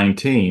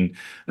COVID-19.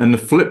 And the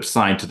flip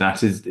side to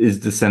that is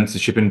the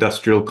censorship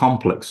industrial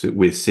complex that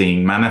we're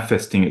seeing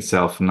manifesting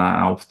itself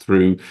now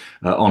through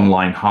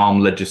online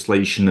harm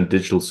legislation and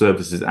Digital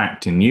Services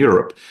Act in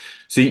Europe.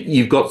 So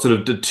you've got sort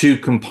of the two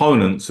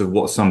components of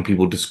what some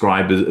people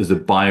describe as a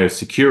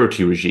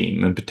biosecurity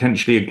regime and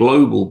potentially a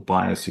global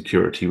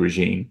biosecurity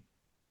regime.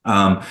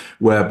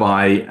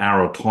 Whereby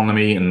our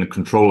autonomy and the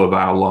control of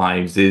our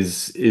lives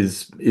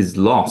is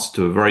lost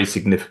to a very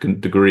significant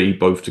degree,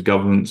 both to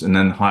governments and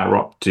then higher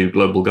up to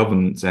global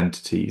governance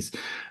entities,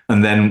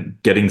 and then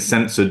getting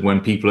censored when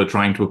people are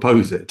trying to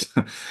oppose it.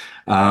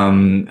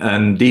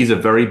 And these are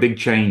very big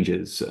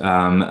changes,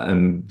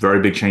 and very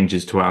big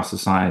changes to our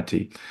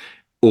society,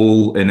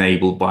 all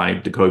enabled by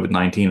the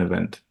COVID-19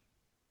 event.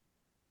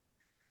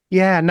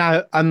 Yeah.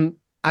 Now,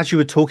 as you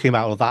were talking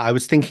about all that, I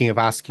was thinking of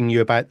asking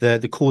you about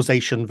the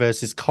causation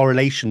versus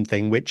correlation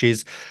thing, which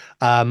is,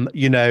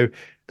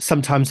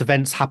 sometimes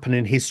events happen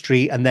in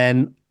history and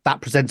then that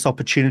presents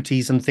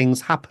opportunities and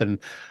things happen.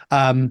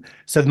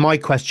 So my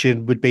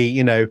question would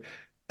be,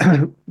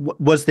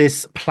 was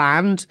this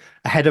planned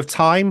ahead of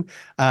time?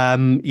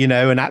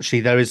 And actually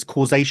there is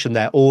causation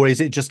there, or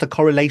is it just a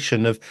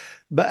correlation of?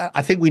 But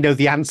I think we know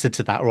the answer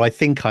to that, or I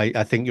think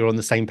you're on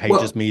the same page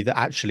as me that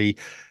actually.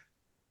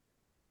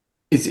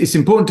 It's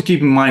important to keep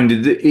in mind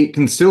that it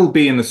can still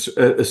be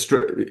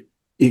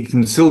it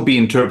can still be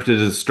interpreted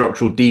as a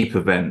structural deep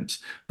event,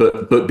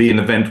 but be an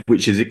event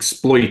which is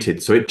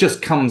exploited. So it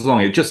just comes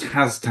along. It just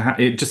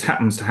it just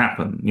happens to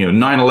happen.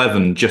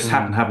 9/11 just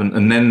happened to happen,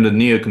 and then the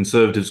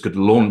neoconservatives could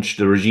launch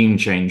the regime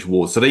change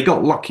war. So they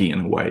got lucky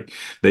in a way.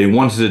 They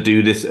wanted to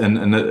do this,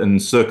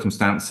 and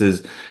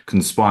circumstances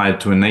conspired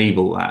to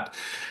enable that.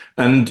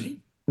 And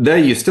there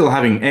you're still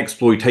having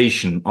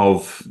exploitation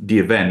of the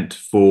event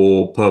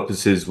for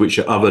purposes which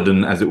are other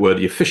than, as it were,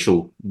 the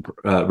official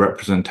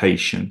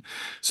representation.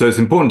 So it's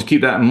important to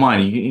keep that in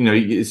mind.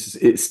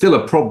 It's still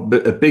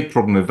a big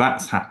problem if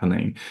that's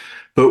happening.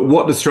 But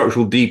what the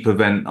structural deep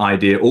event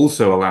idea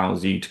also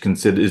allows you to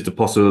consider is the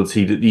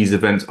possibility that these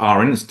events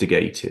are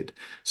instigated.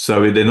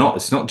 So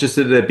it's not just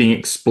that they're being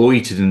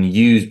exploited and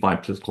used by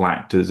political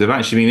actors, they've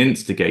actually been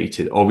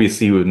instigated.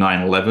 Obviously with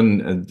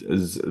 9/11,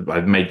 as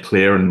I've made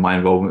clear in my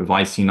involvement with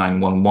IC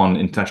 911,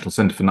 International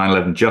Center for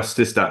 9/11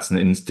 Justice, that's an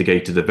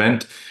instigated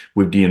event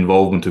with the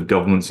involvement of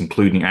governments,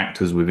 including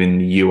actors within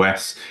the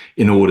US,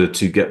 in order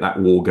to get that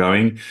war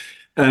going.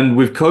 And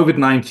with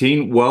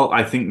COVID-19, well,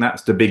 I think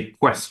that's the big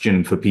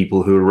question for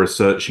people who are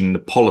researching the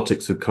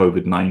politics of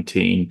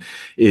COVID-19,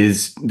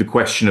 is the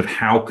question of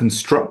how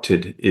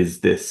constructed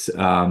is this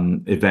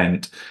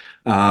event.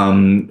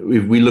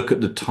 If we look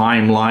at the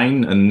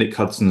timeline, and Nick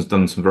Hudson's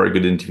done some very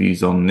good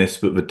interviews on this,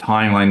 but the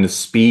timeline, the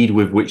speed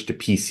with which the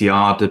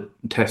PCR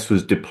test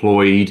was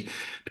deployed,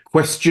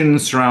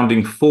 questions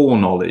surrounding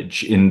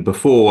foreknowledge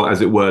before,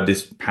 as it were,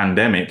 this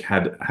pandemic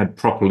had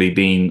properly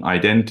been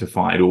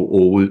identified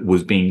or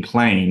was being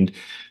claimed.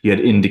 You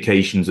had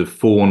indications of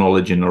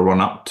foreknowledge in the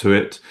run up to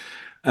it.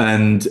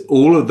 And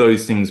all of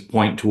those things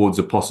point towards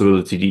a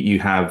possibility that you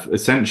have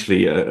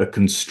essentially a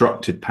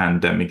constructed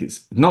pandemic.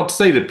 It's not to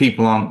say that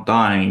people aren't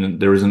dying and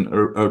there isn't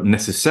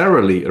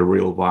necessarily a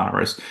real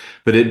virus,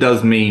 but it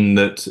does mean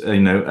that,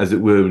 as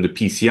it were, the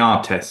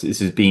PCR test,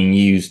 this is being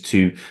used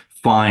to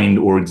find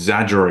or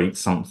exaggerate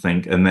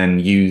something and then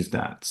use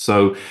that.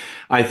 So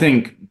I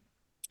think,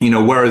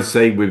 whereas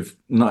say with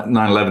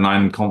 9/11,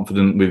 I'm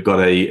confident we've got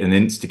an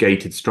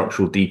instigated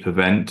structural deep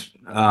event.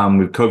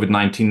 With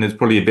COVID-19, there's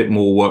probably a bit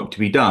more work to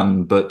be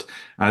done. But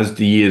as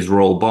the years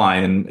roll by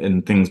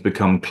and things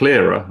become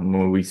clearer, and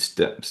when we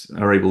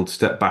are able to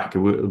step back a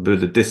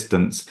bit of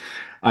distance,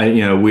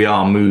 we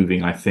are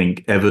moving, I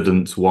think,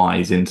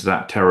 evidence-wise into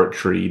that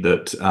territory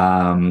that,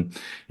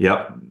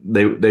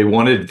 they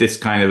wanted this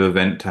kind of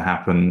event to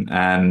happen,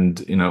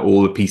 and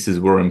all the pieces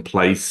were in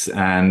place,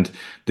 and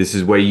this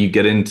is where you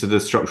get into the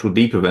structural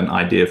deep event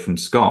idea from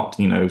Scott.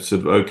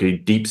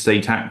 Deep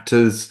state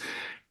actors.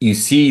 You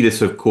see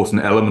this, of course, an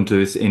element of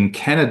this in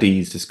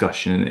Kennedy's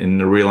discussion, in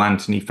the real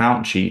Anthony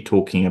Fauci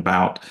talking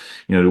about,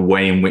 the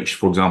way in which,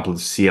 for example, the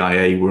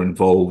CIA were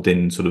involved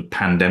in sort of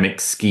pandemic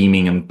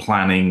scheming and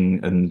planning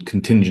and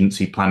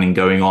contingency planning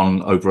going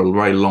on over a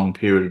very long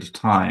period of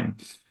time.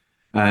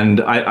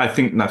 And I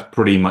think that's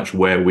pretty much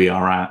where we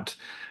are at.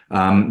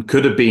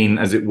 Could have been,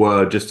 as it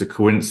were, just a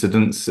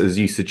coincidence, as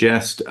you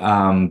suggest,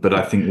 but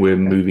I think we're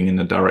moving in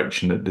the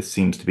direction that this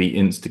seems to be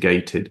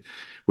instigated,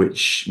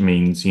 which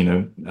means,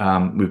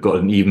 we've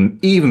got an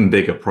even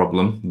bigger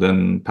problem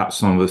than perhaps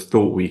some of us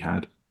thought we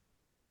had.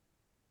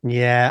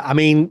 Yeah, I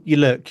mean, you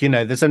look,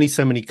 there's only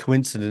so many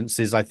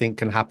coincidences I think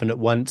can happen at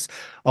once.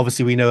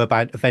 Obviously, we know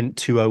about Event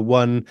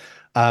 201,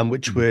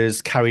 which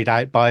was carried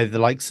out by the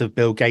likes of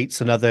Bill Gates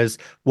and others,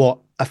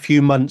 a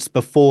few months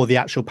before the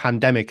actual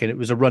pandemic, and it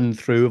was a run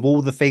through of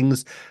all the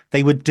things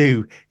they would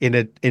do in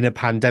a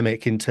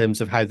pandemic in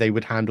terms of how they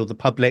would handle the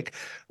public,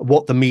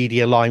 what the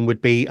media line would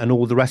be, and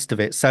all the rest of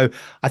it. So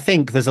I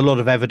think there's a lot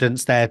of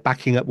evidence there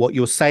backing up what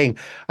you're saying.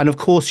 And of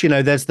course,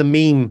 there's the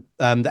meme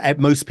that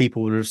most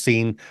people would have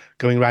seen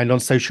going around on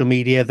social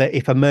media that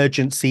if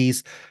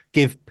emergencies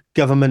give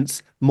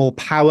governments more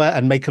power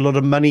and make a lot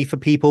of money for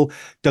people,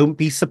 don't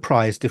be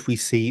surprised if we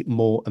see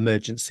more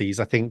emergencies.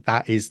 I think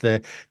that is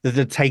the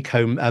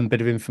take-home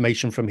bit of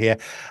information from here.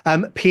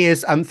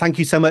 Piers, thank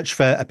you so much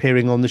for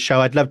appearing on the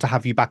show. I'd love to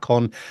have you back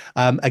on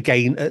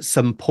again at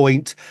some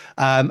point.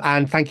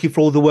 And thank you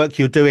for all the work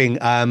you're doing,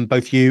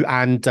 both you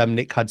and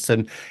Nick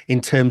Hudson,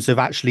 in terms of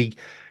actually,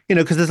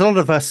 because there's a lot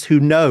of us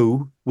who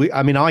know.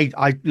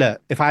 I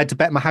look, if I had to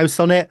bet my house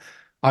on it,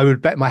 I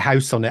would bet my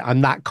house on it. I'm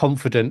that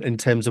confident in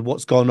terms of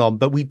what's gone on.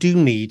 But we do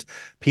need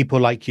people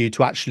like you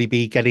to actually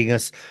be getting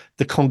us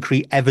the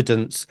concrete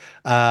evidence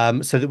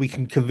so that we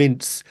can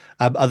convince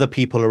other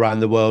people around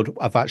the world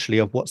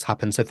of what's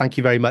happened. So thank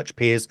you very much,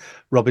 Piers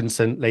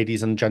Robinson,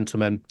 ladies and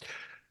gentlemen.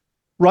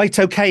 Right,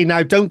 okay,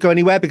 now don't go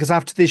anywhere, because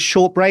after this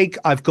short break,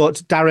 I've got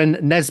Darren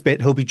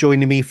Nesbitt who'll be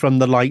joining me from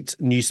the Light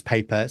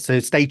newspaper. So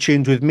stay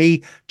tuned with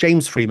me,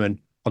 James Freeman,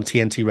 on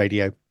TNT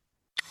Radio.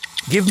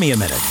 Give me a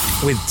minute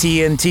with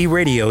TNT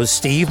Radio's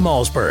Steve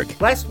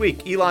Malsberg. Last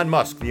week, Elon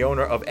Musk, the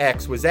owner of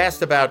X, was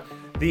asked about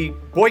the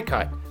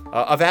boycott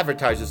of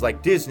advertisers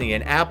like Disney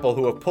and Apple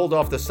who have pulled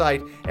off the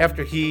site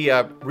after he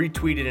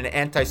retweeted an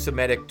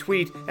anti-Semitic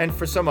tweet and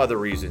for some other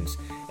reasons.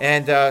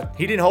 And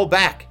he didn't hold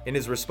back in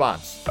his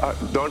response.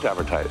 Don't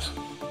advertise.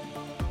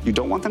 You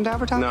don't want them to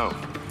advertise? No.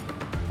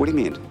 What do you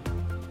mean?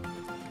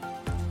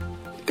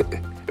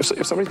 If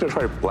somebody's going to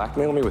try to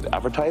blackmail me with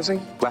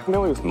advertising,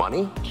 blackmail me with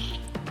money,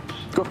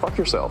 go fuck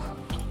yourself.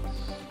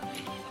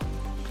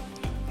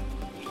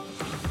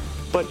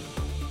 But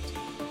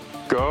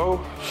go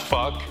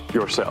fuck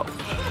yourself.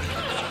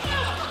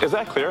 Is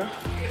that clear?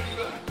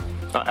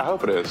 I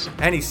hope it is.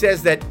 And he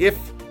says that if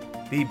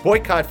the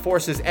boycott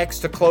forces X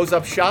to close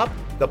up shop,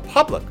 the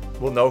public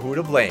will know who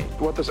to blame.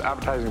 What this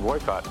advertising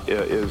boycott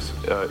is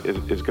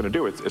going to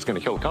do, it's going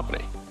to kill the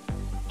company.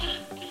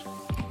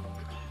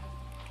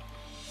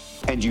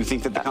 And you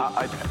think that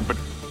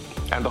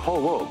and the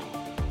whole world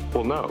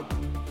will know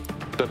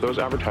that those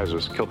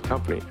advertisers killed the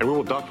company, and we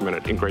will document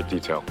it in great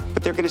detail.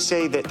 But they're going to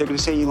say,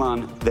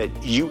 Elon, that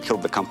you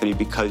killed the company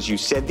because you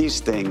said these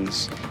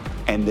things,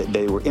 and that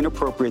they were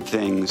inappropriate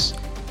things,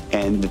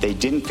 and that they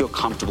didn't feel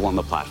comfortable on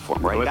the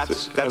platform, right?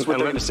 That's what they're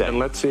going to say. And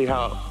let's see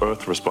how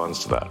Earth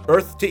responds to that.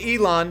 Earth to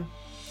Elon,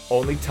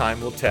 only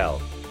time will tell.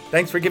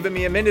 Thanks for giving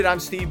me a minute.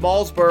 I'm Steve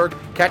Malsberg.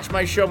 Catch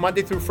my show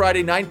Monday through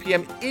Friday, 9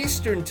 p.m.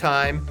 Eastern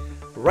Time,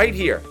 right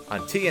here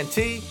on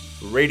TNT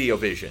Radio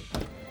Vision.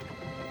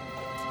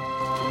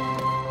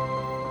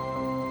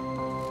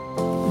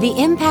 The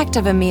impact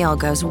of a meal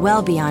goes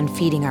well beyond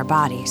feeding our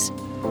bodies.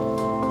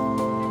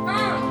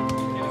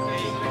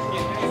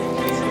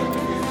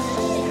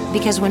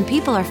 Because when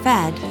people are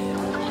fed,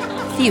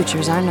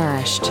 futures are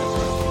nourished.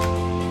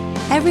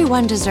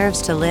 Everyone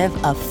deserves to live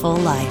a full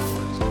life.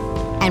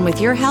 And with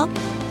your help,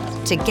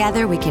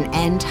 together we can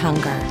end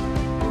hunger.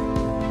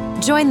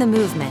 Join the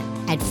movement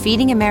at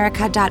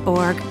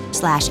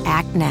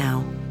feedingamerica.org/act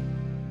now.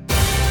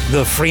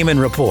 The Freeman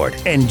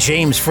Report and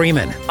James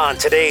Freeman on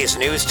today's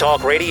News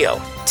Talk Radio,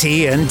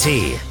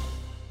 TNT.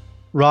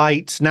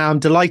 Right, now I'm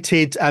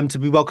delighted to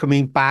be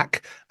welcoming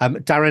back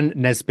Darren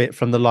Nesbitt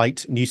from the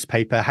Light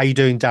newspaper. How you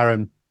doing,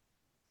 Darren?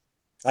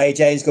 Hi,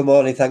 James. Good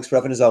morning. Thanks for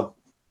having us on.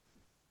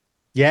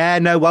 Yeah,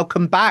 no,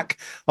 welcome back.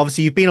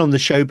 Obviously, you've been on the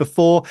show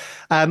before.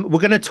 We're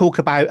going to talk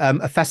about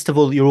a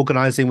festival that you're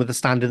organising with a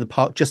stand in the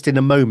park just in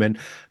a moment.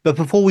 But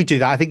before we do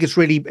that, I think it's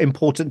really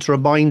important to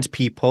remind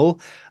people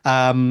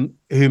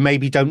who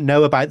maybe don't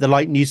know about the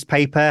Light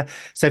newspaper.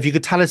 So if you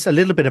could tell us a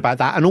little bit about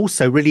that, and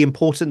also, really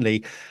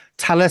importantly,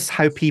 tell us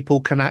how people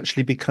can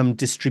actually become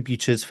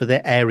distributors for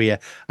their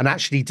area and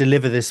actually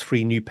deliver this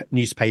free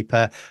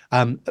newspaper,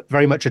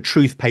 very much a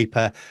truth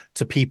paper,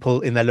 to people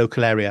in their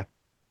local area.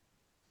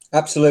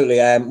 Absolutely.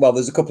 Well,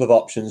 there's a couple of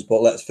options,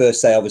 but let's first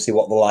say obviously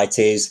what the Light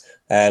is.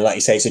 Like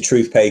you say, it's a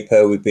truth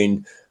paper. We've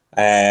been,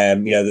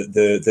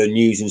 the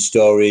news and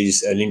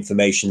stories and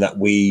information that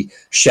we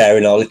share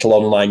in our little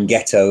online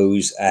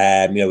ghettos.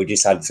 We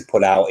decided to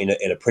put out in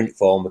a print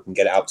form. We can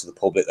get it out to the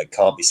public that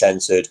can't be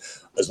censored,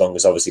 as long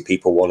as obviously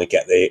people want to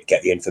get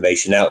the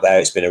information out there.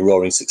 It's been a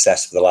roaring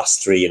success for the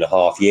last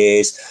 3.5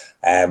 years.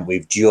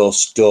 We've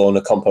just done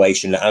a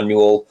compilation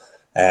annual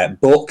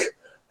book.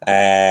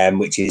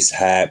 Which is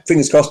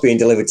fingers crossed being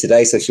delivered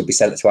today, so it should be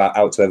sent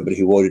out to everybody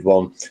who ordered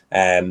one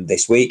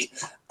this week.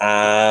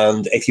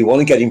 And if you want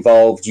to get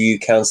involved, you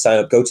can sign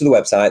up. Go to the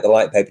website,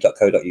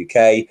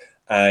 thelightpaper.co.uk,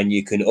 and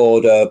you can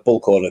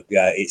bulk order.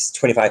 It's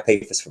 25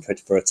 papers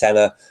for a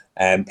tenner.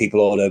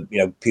 People order,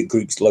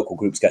 local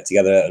groups get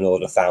together and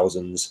order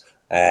thousands.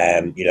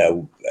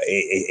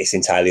 It's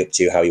entirely up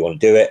to you how you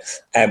want to do it.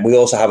 We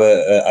also have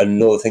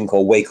another thing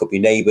called Wake Up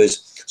Your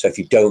Neighbours. So if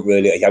you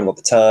haven't got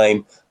the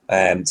time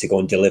to go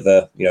and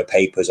deliver,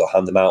 papers or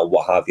hand them out or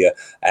what have you,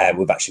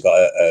 we've actually got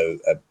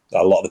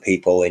a lot of the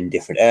people in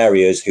different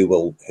areas who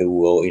will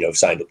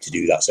signed up to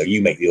do that. So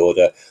you make the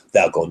order,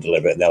 they'll go and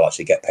deliver it, and they'll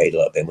actually get paid a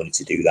little bit of money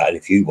to do that. And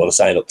if you want to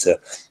sign up to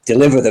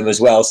deliver them as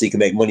well, so you can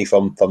make money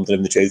from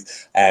delivering the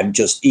truth,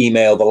 just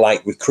email the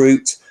Light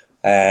Recruit,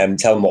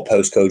 tell them what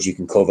postcodes you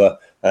can cover,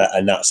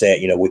 and that's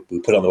it. We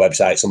put it on the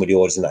website, somebody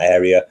orders in that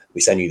area,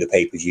 we send you the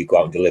papers, you go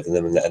out and deliver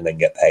them, and then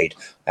get paid.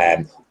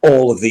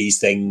 All of these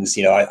things,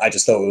 I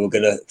just thought we were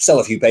going to sell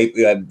a few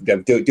papers,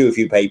 do a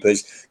few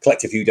papers,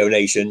 collect a few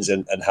donations,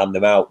 and hand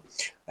them out.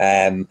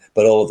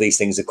 But all of these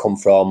things have come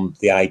from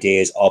the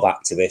ideas of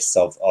activists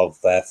of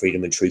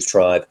Freedom and Truth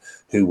Tribe,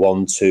 who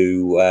want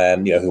to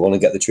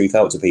get the truth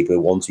out to people,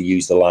 who want to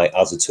use the light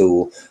as a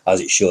tool,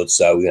 as it should.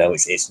 So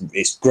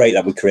it's great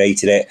that we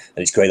created it,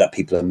 and it's great that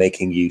people are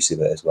making use of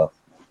it as well.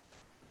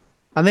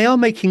 And they are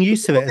making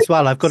use of it as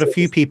well. I've got a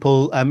few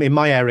people in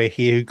my area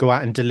here who go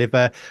out and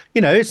deliver.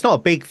 It's not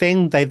a big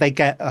thing. They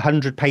get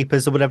 100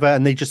 papers or whatever,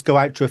 and they just go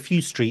out to a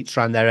few streets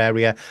around their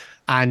area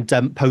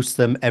and post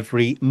them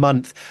every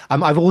month.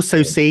 I've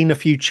also seen a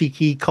few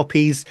cheeky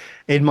copies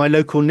in my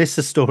local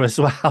Nissa store as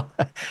well.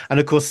 And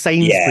of course,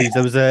 Sainsbury's,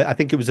 there was I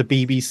think it was a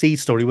BBC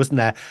story, wasn't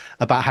there,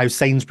 about how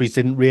Sainsbury's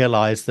didn't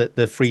realise that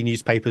the free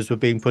newspapers were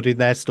being put in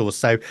their stores.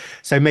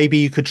 So maybe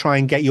you could try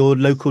and get your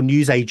local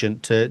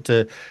newsagent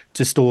to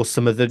store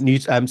some of the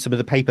news, some of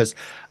the papers.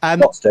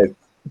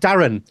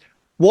 Darren,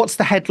 what's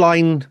the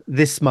headline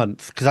this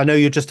month? Because I know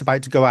you're just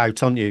about to go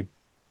out, aren't you?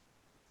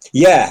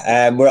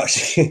 Yeah, we're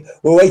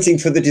waiting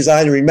for the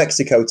designer in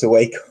Mexico to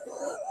wake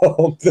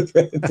up.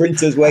 The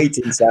printer's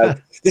waiting, so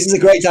this is a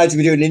great time to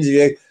be doing an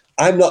interview.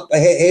 I'm not.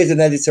 Here's an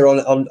editor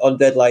on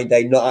deadline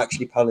day, not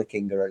actually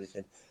panicking or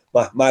anything.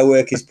 My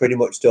work is pretty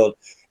much done.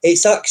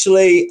 It's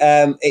actually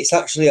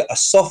a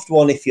soft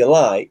one, if you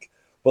like,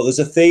 but there's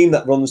a theme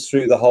that runs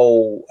through the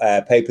whole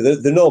paper.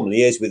 There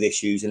normally is with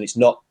issues, and it's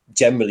not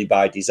generally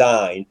by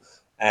design.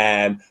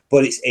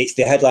 But it's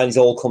the headlines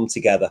all come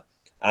together.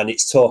 And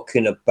it's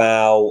talking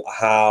about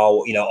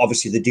how,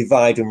 obviously the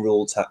divide and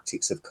rule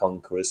tactics of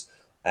conquerors.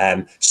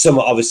 Some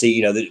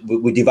obviously,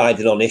 we're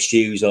divided on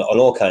issues, on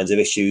all kinds of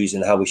issues,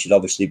 and how we should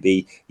obviously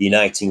be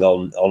uniting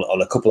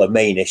on a couple of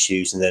main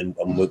issues, and then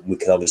we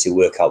can obviously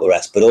work out the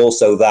rest. But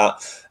also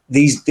that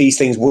these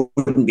things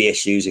wouldn't be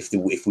issues if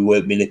we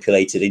weren't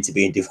manipulated into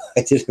being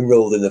divided and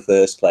ruled in the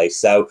first place.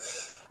 So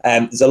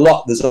there's a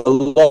lot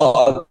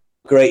of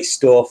great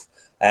stuff,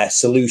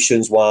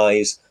 solutions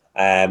wise.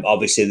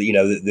 Obviously,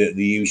 the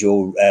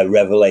usual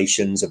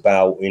revelations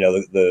about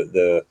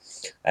the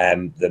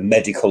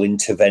medical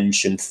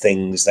intervention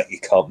things that you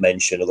can't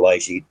mention,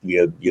 otherwise you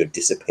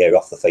disappear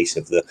off the face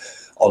of the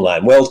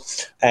online world,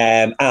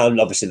 and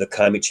obviously the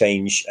climate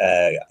change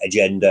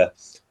agenda,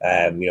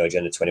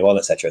 Agenda 21,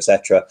 etc.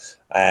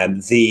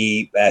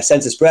 The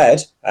centre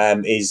spread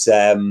is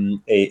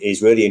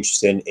really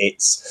interesting.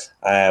 It's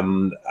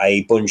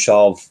a bunch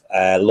of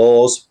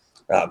laws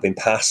that have been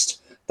passed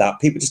that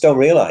people just don't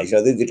realise.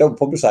 They don't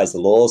publicise the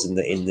laws in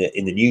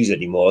the news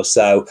anymore.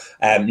 So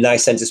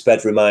nice centre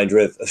spread reminder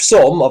of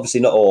some, obviously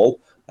not all,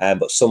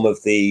 but some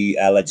of the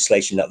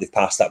legislation that they've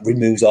passed that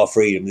removes our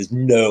freedom.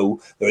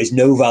 There is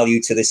no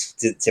value to this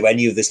to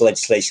any of this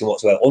legislation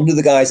whatsoever. Under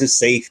the guise of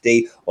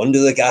safety, under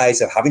the guise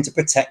of having to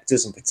protect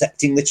us and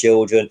protecting the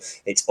children,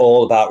 it's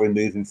all about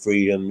removing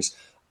freedoms.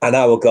 And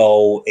our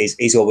goal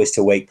is always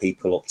to wake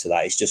people up to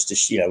that. It's just to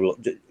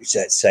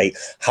say,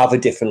 have a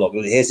different look.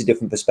 Here's a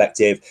different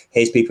perspective.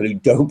 Here's people who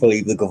don't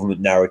believe the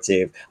government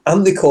narrative,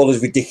 and they call us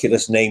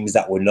ridiculous names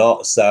that we're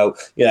not. So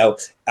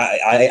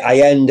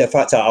I end. In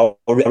fact, I'll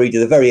read to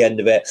the very end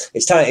of it.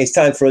 It's time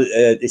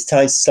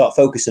to start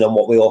focusing on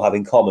what we all have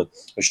in common.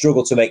 We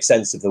struggle to make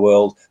sense of the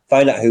world,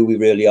 find out who we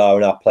really are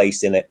and our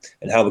place in it,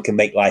 and how we can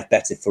make life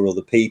better for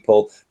other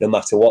people, no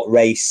matter what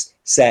race,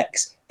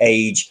 sex,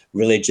 age,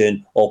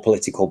 religion, or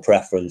political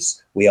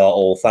preference. We are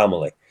all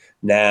family.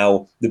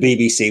 Now, the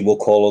BBC will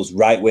call us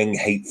right-wing,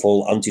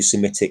 hateful,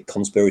 anti-Semitic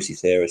conspiracy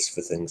theorists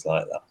for things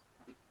like that.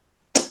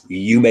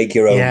 You make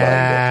your own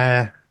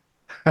mind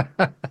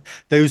up.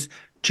 Those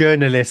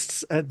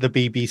journalists at the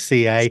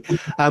BBC, eh?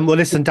 Well,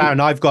 listen, Darren,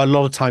 I've got a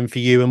lot of time for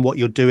you and what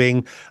you're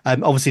doing.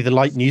 Obviously, the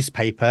Light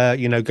newspaper,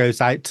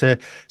 goes out to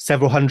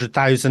several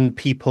 100,000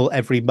 people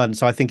every month.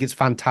 So I think it's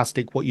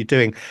fantastic what you're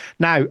doing.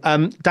 Now,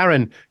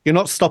 Darren, you're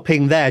not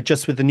stopping there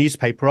just with the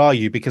newspaper, are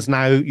you? Because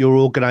now you're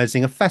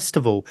organising a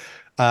festival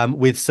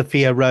with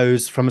Sophia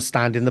Rose from A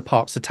Stand in the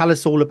Park. So tell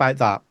us all about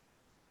that.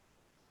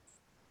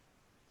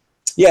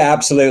 Yeah,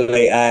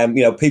 absolutely.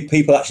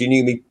 People actually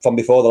knew me from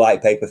before the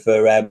Light paper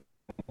for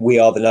We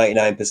Are the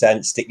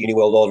 99%, Stick Uni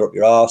World Order Up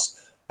Your Arse,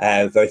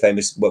 very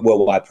famous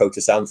worldwide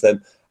protest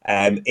anthem.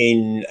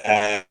 In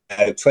a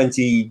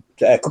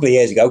couple of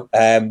years ago,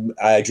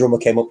 a drummer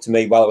came up to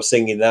me while I was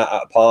singing that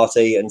at a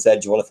party and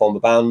said, "Do you want to form a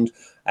band?"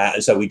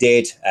 And so we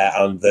did,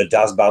 and the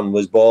Daz Band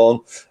was born.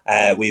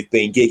 We've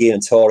been gigging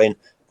and touring,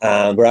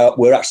 and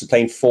we're actually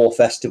playing 4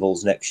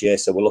 festivals next year,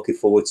 so we're looking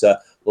forward to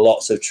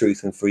lots of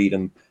truth and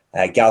freedom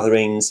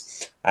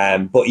gatherings.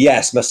 But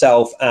yes,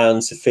 myself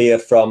and Sophia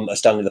from A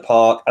Stand in the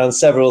Park, and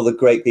several other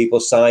great people,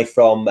 Si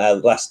from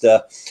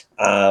Leicester,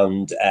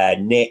 and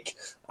Nick,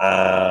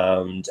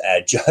 and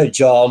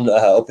John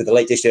up in the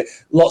Lake District.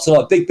 Lots and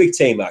lots, big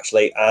team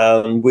actually.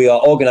 And we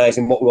are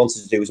organising, what we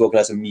wanted to do was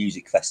organise a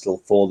music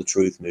festival for the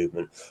Truth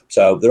movement.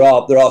 So there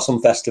are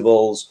some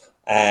festivals,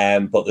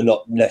 but they're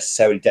not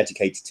necessarily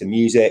dedicated to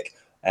music.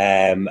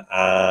 And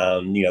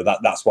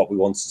that's what we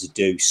wanted to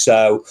do.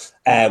 So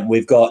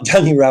we've got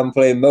Danny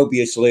Rampling,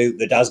 Mobius Loop,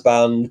 the Daz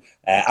Band,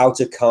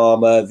 Outer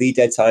Karma, The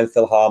Dead Time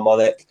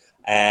Philharmonic.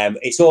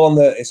 It's all on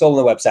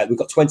the website. We've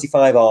got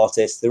 25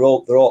 artists. They're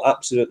all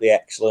absolutely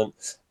excellent.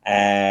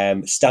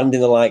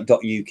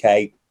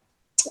 Standinthelight.uk.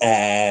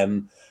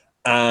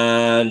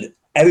 And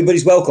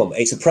everybody's welcome.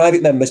 It's a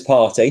private members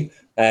party.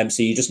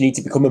 So you just need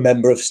to become a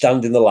member of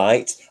Stand in the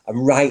Light.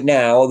 And right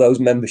now, those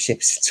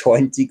memberships are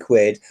 20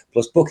 quid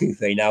plus booking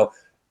fee. Now,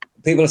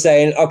 people are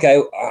saying,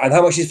 okay, and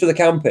how much is for the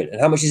camping? And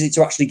how much is it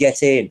to actually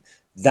get in?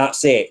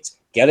 That's it.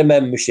 Get a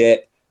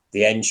membership.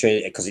 The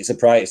entry, because it's a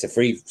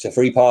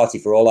free party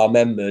for all our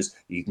members.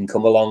 You can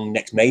come along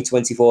next May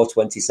 24,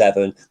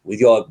 27 with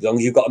as long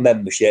as you've got a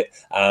membership.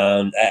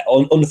 And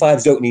under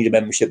fives don't need a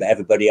membership, but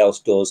everybody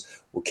else does.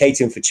 We're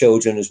catering for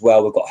children as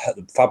well. We've got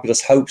the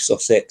fabulous Hope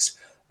Sussex,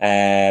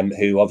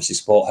 who obviously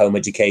support home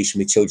education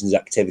with children's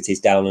activities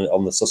down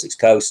on the Sussex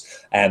coast.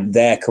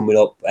 They're coming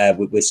up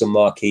with some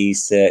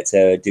marquees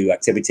to do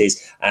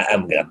activities,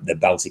 and we're going to have the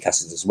bouncy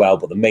castles as well.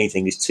 But the main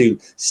thing is 2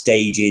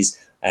 stages.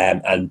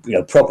 And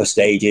proper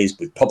stages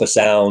with proper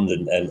sound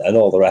and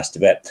all the rest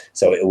of it.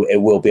 So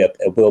it will be a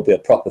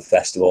proper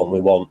festival, and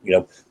we want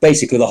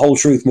basically the whole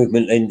truth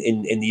movement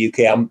in the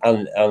UK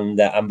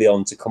and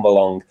beyond to come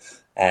along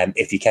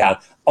if you can.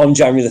 On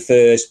January the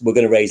 1st, we're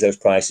going to raise those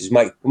prices.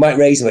 We might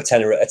raise them a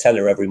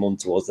tenner every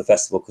month towards the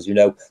festival, because we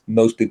know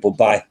most people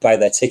buy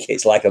their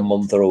tickets like a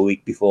month or a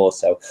week before.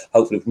 So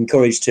hopefully we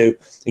can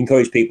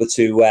encourage people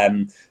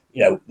to.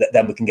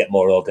 Then we can get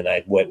more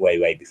organised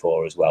way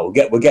before as well.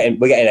 We're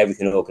getting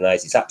everything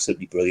organised. It's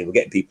absolutely brilliant. We're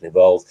getting people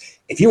involved.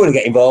 If you want to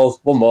get involved,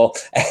 one more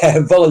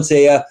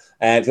volunteer.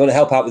 If you want to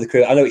help out with the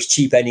crew, I know it's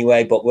cheap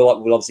anyway, but we'll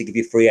obviously give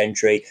you free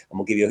entry, and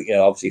we'll give you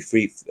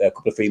obviously a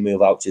couple of free meal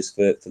vouchers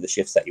for the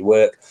shifts that you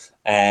work.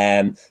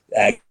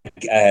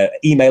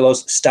 Email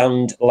us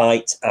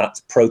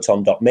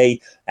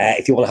standlight@proton.me.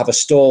 If you want to have a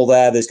stall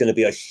there's going to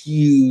be a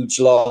huge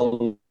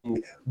long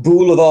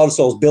boulevard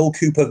stalls, Bill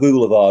Cooper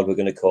Boulevard we're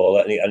going to call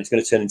it, and it's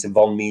going to turn into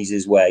Von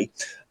Mises Way,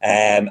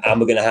 and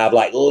we're going to have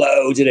like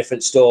loads of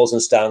different stalls and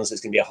stands.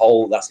 That's going to be a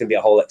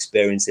whole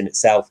experience in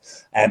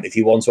itself. If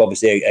you want to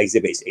obviously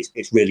exhibit,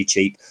 it's really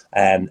cheap.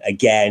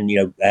 Again,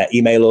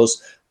 email us.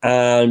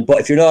 But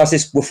if you're an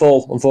artist, we're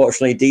full.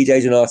 Unfortunately,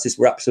 DJs and artists,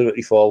 we're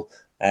absolutely full.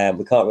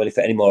 We can't really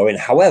fit any more in.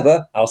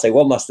 However, I'll say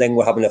one last thing: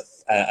 we're having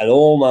an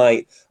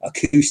all-night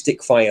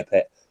acoustic fire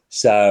pit.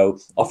 So,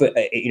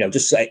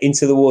 just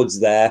into the woods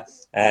there.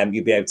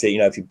 You'll be able to,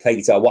 if you play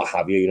guitar, what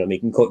have you, you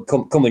can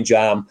come and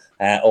jam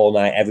all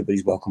night.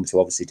 Everybody's welcome to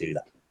obviously do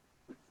that.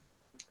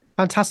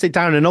 Fantastic,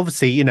 Darren. And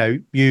obviously,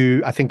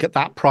 I think at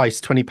that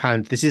price,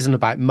 £20, this isn't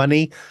about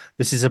money.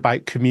 This is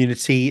about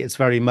community. It's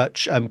very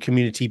much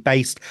community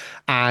based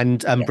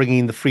and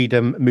bringing the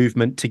freedom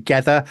movement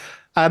together.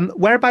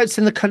 Whereabouts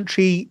in the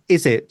country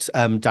is it,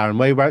 Darren?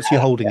 Whereabouts are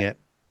you holding it?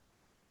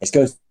 It's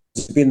going to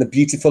be in the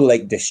beautiful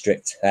Lake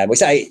District.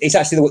 It's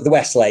actually the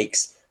West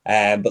Lakes.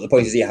 But the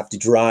point is you have to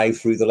drive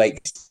through the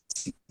lakes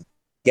to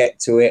get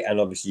to it. And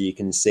obviously you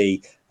can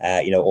see,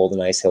 all the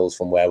nice hills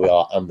from where we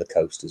are and the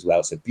coast as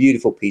well. It's a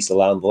beautiful piece of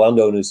land. The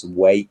landowner's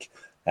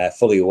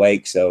fully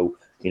awake. So,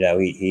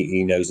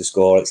 he knows the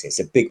score. It's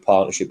a big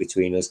partnership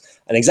between us.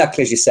 And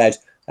exactly as you said,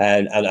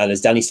 and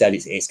as Danny said,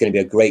 it's going to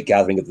be a great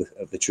gathering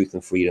of the Truth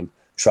and Freedom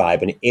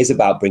tribe, and it is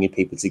about bringing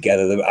people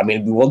together. I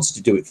mean, we wanted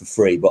to do it for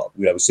free, but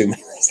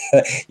assuming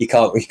you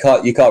can't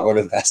run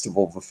a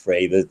festival for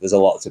free. There's a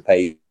lot to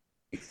pay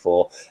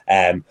for.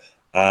 But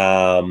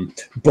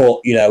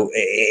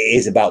it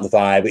is about the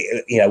vibe.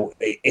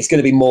 It's going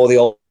to be more the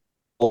old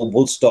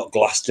Woodstock,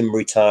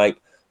 Glastonbury type.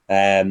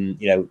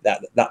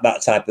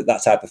 That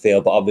type of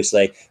feel, but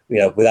obviously,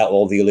 without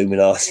all the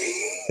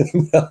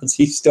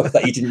Illuminati stuff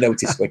that you didn't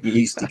notice when you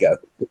used to go.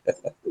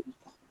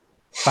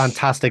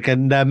 Fantastic,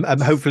 and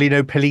hopefully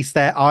no police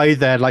there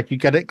either, like you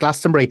get at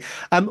Glastonbury.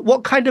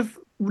 What kind of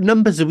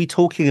numbers are we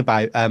talking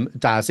about,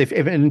 Daz? If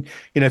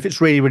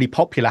it's really, really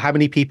popular, how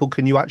many people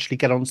can you actually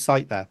get on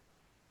site there?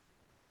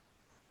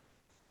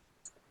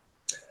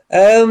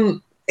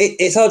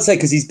 It's hard to say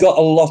because he's got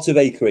a lot of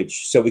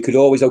acreage, so we could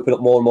always open up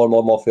more and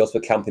more fields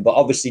for camping. But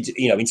obviously,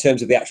 in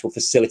terms of the actual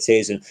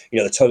facilities and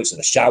the toilets and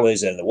the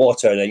showers and the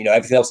water and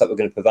everything else that we're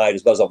going to provide,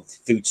 as well as all the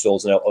food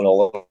stalls and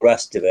all the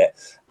rest of it,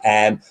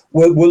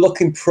 we're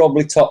looking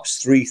probably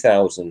tops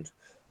 3,000.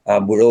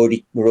 We're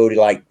already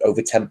like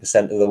over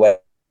 10% of the way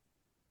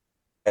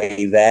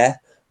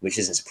there, which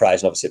isn't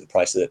surprising, obviously, at the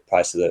price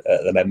of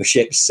the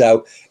membership.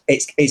 So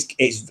it's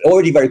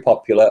already very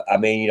popular. I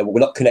mean, we're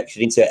not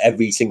connected into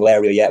every single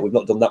area yet. We've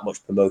not done that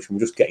much promotion.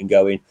 We're just getting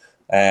going.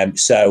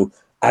 So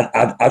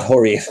I'd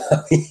hurry if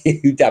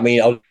you. I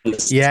mean, I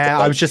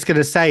was just going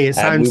to say, it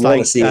sounds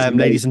like,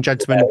 ladies and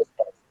gentlemen,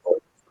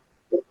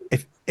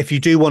 if you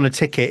do want a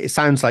ticket, it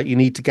sounds like you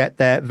need to get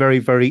there very,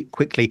 very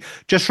quickly.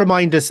 Just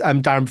remind us,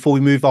 Darren, before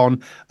we move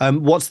on,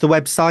 what's the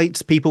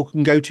website people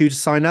can go to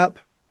sign up?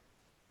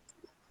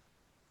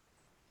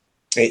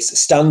 It's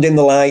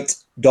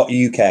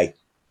standinthelight.uk.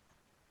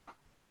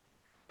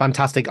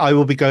 Fantastic. I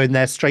will be going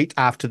there straight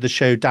after the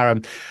show,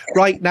 Darren.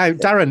 Right now,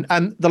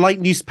 Darren, the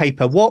Light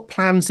newspaper, what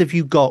plans have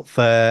you got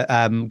for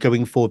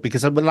going forward?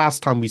 Because the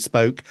last time we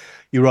spoke,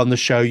 you were on the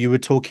show, you were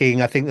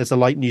talking, I think there's a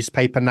Light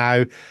newspaper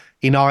now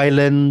in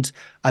Ireland,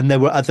 and there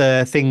were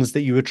other things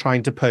that you were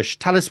trying to push.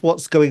 Tell us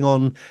what's going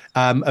on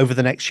over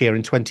the next year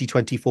in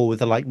 2024 with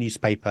the Light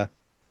newspaper.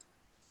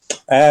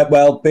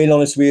 Well, being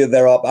honest with you,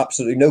 there are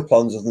absolutely no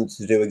plans other than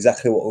to do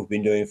exactly what we've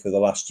been doing for the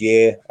last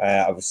year.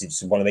 Obviously,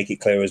 just want to make it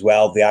clear as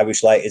well, the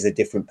Irish Light is a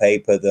different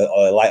paper, the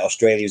Light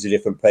Australia is a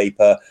different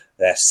paper.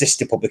 They're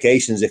sister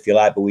publications, if you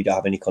like, but we don't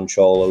have any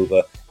control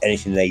over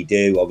anything they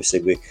do.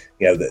 Obviously,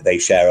 they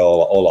share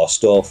all our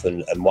stuff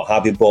and what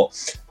have you.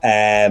 But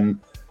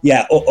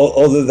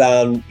other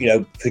than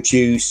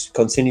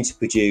continue to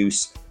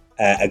produce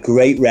a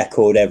great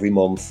record every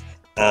month,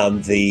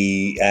 and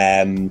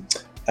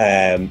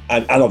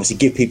and obviously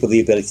give people the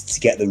ability to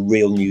get the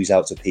real news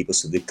out to people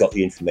so they've got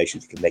the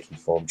information so they can make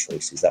informed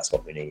choices. That's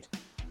what we need.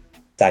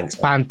 Thanks.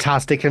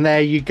 Fantastic. And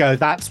there you go.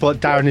 That's what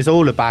Darren is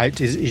all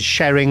about, is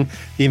sharing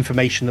the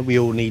information that we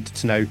all need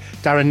to know.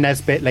 Darren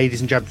Nesbitt,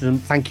 ladies and gentlemen,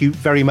 thank you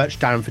very much,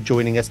 Darren, for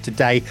joining us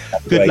today.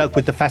 Good luck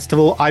with the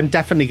festival. I'm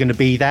definitely going to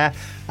be there.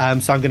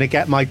 So I'm going to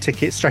get my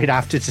ticket straight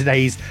after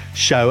today's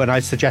show, and I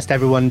suggest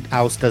everyone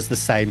else does the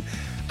same.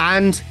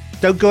 And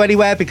don't go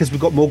anywhere, because we've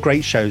got more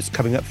great shows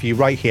coming up for you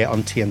right here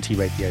on TNT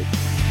Radio.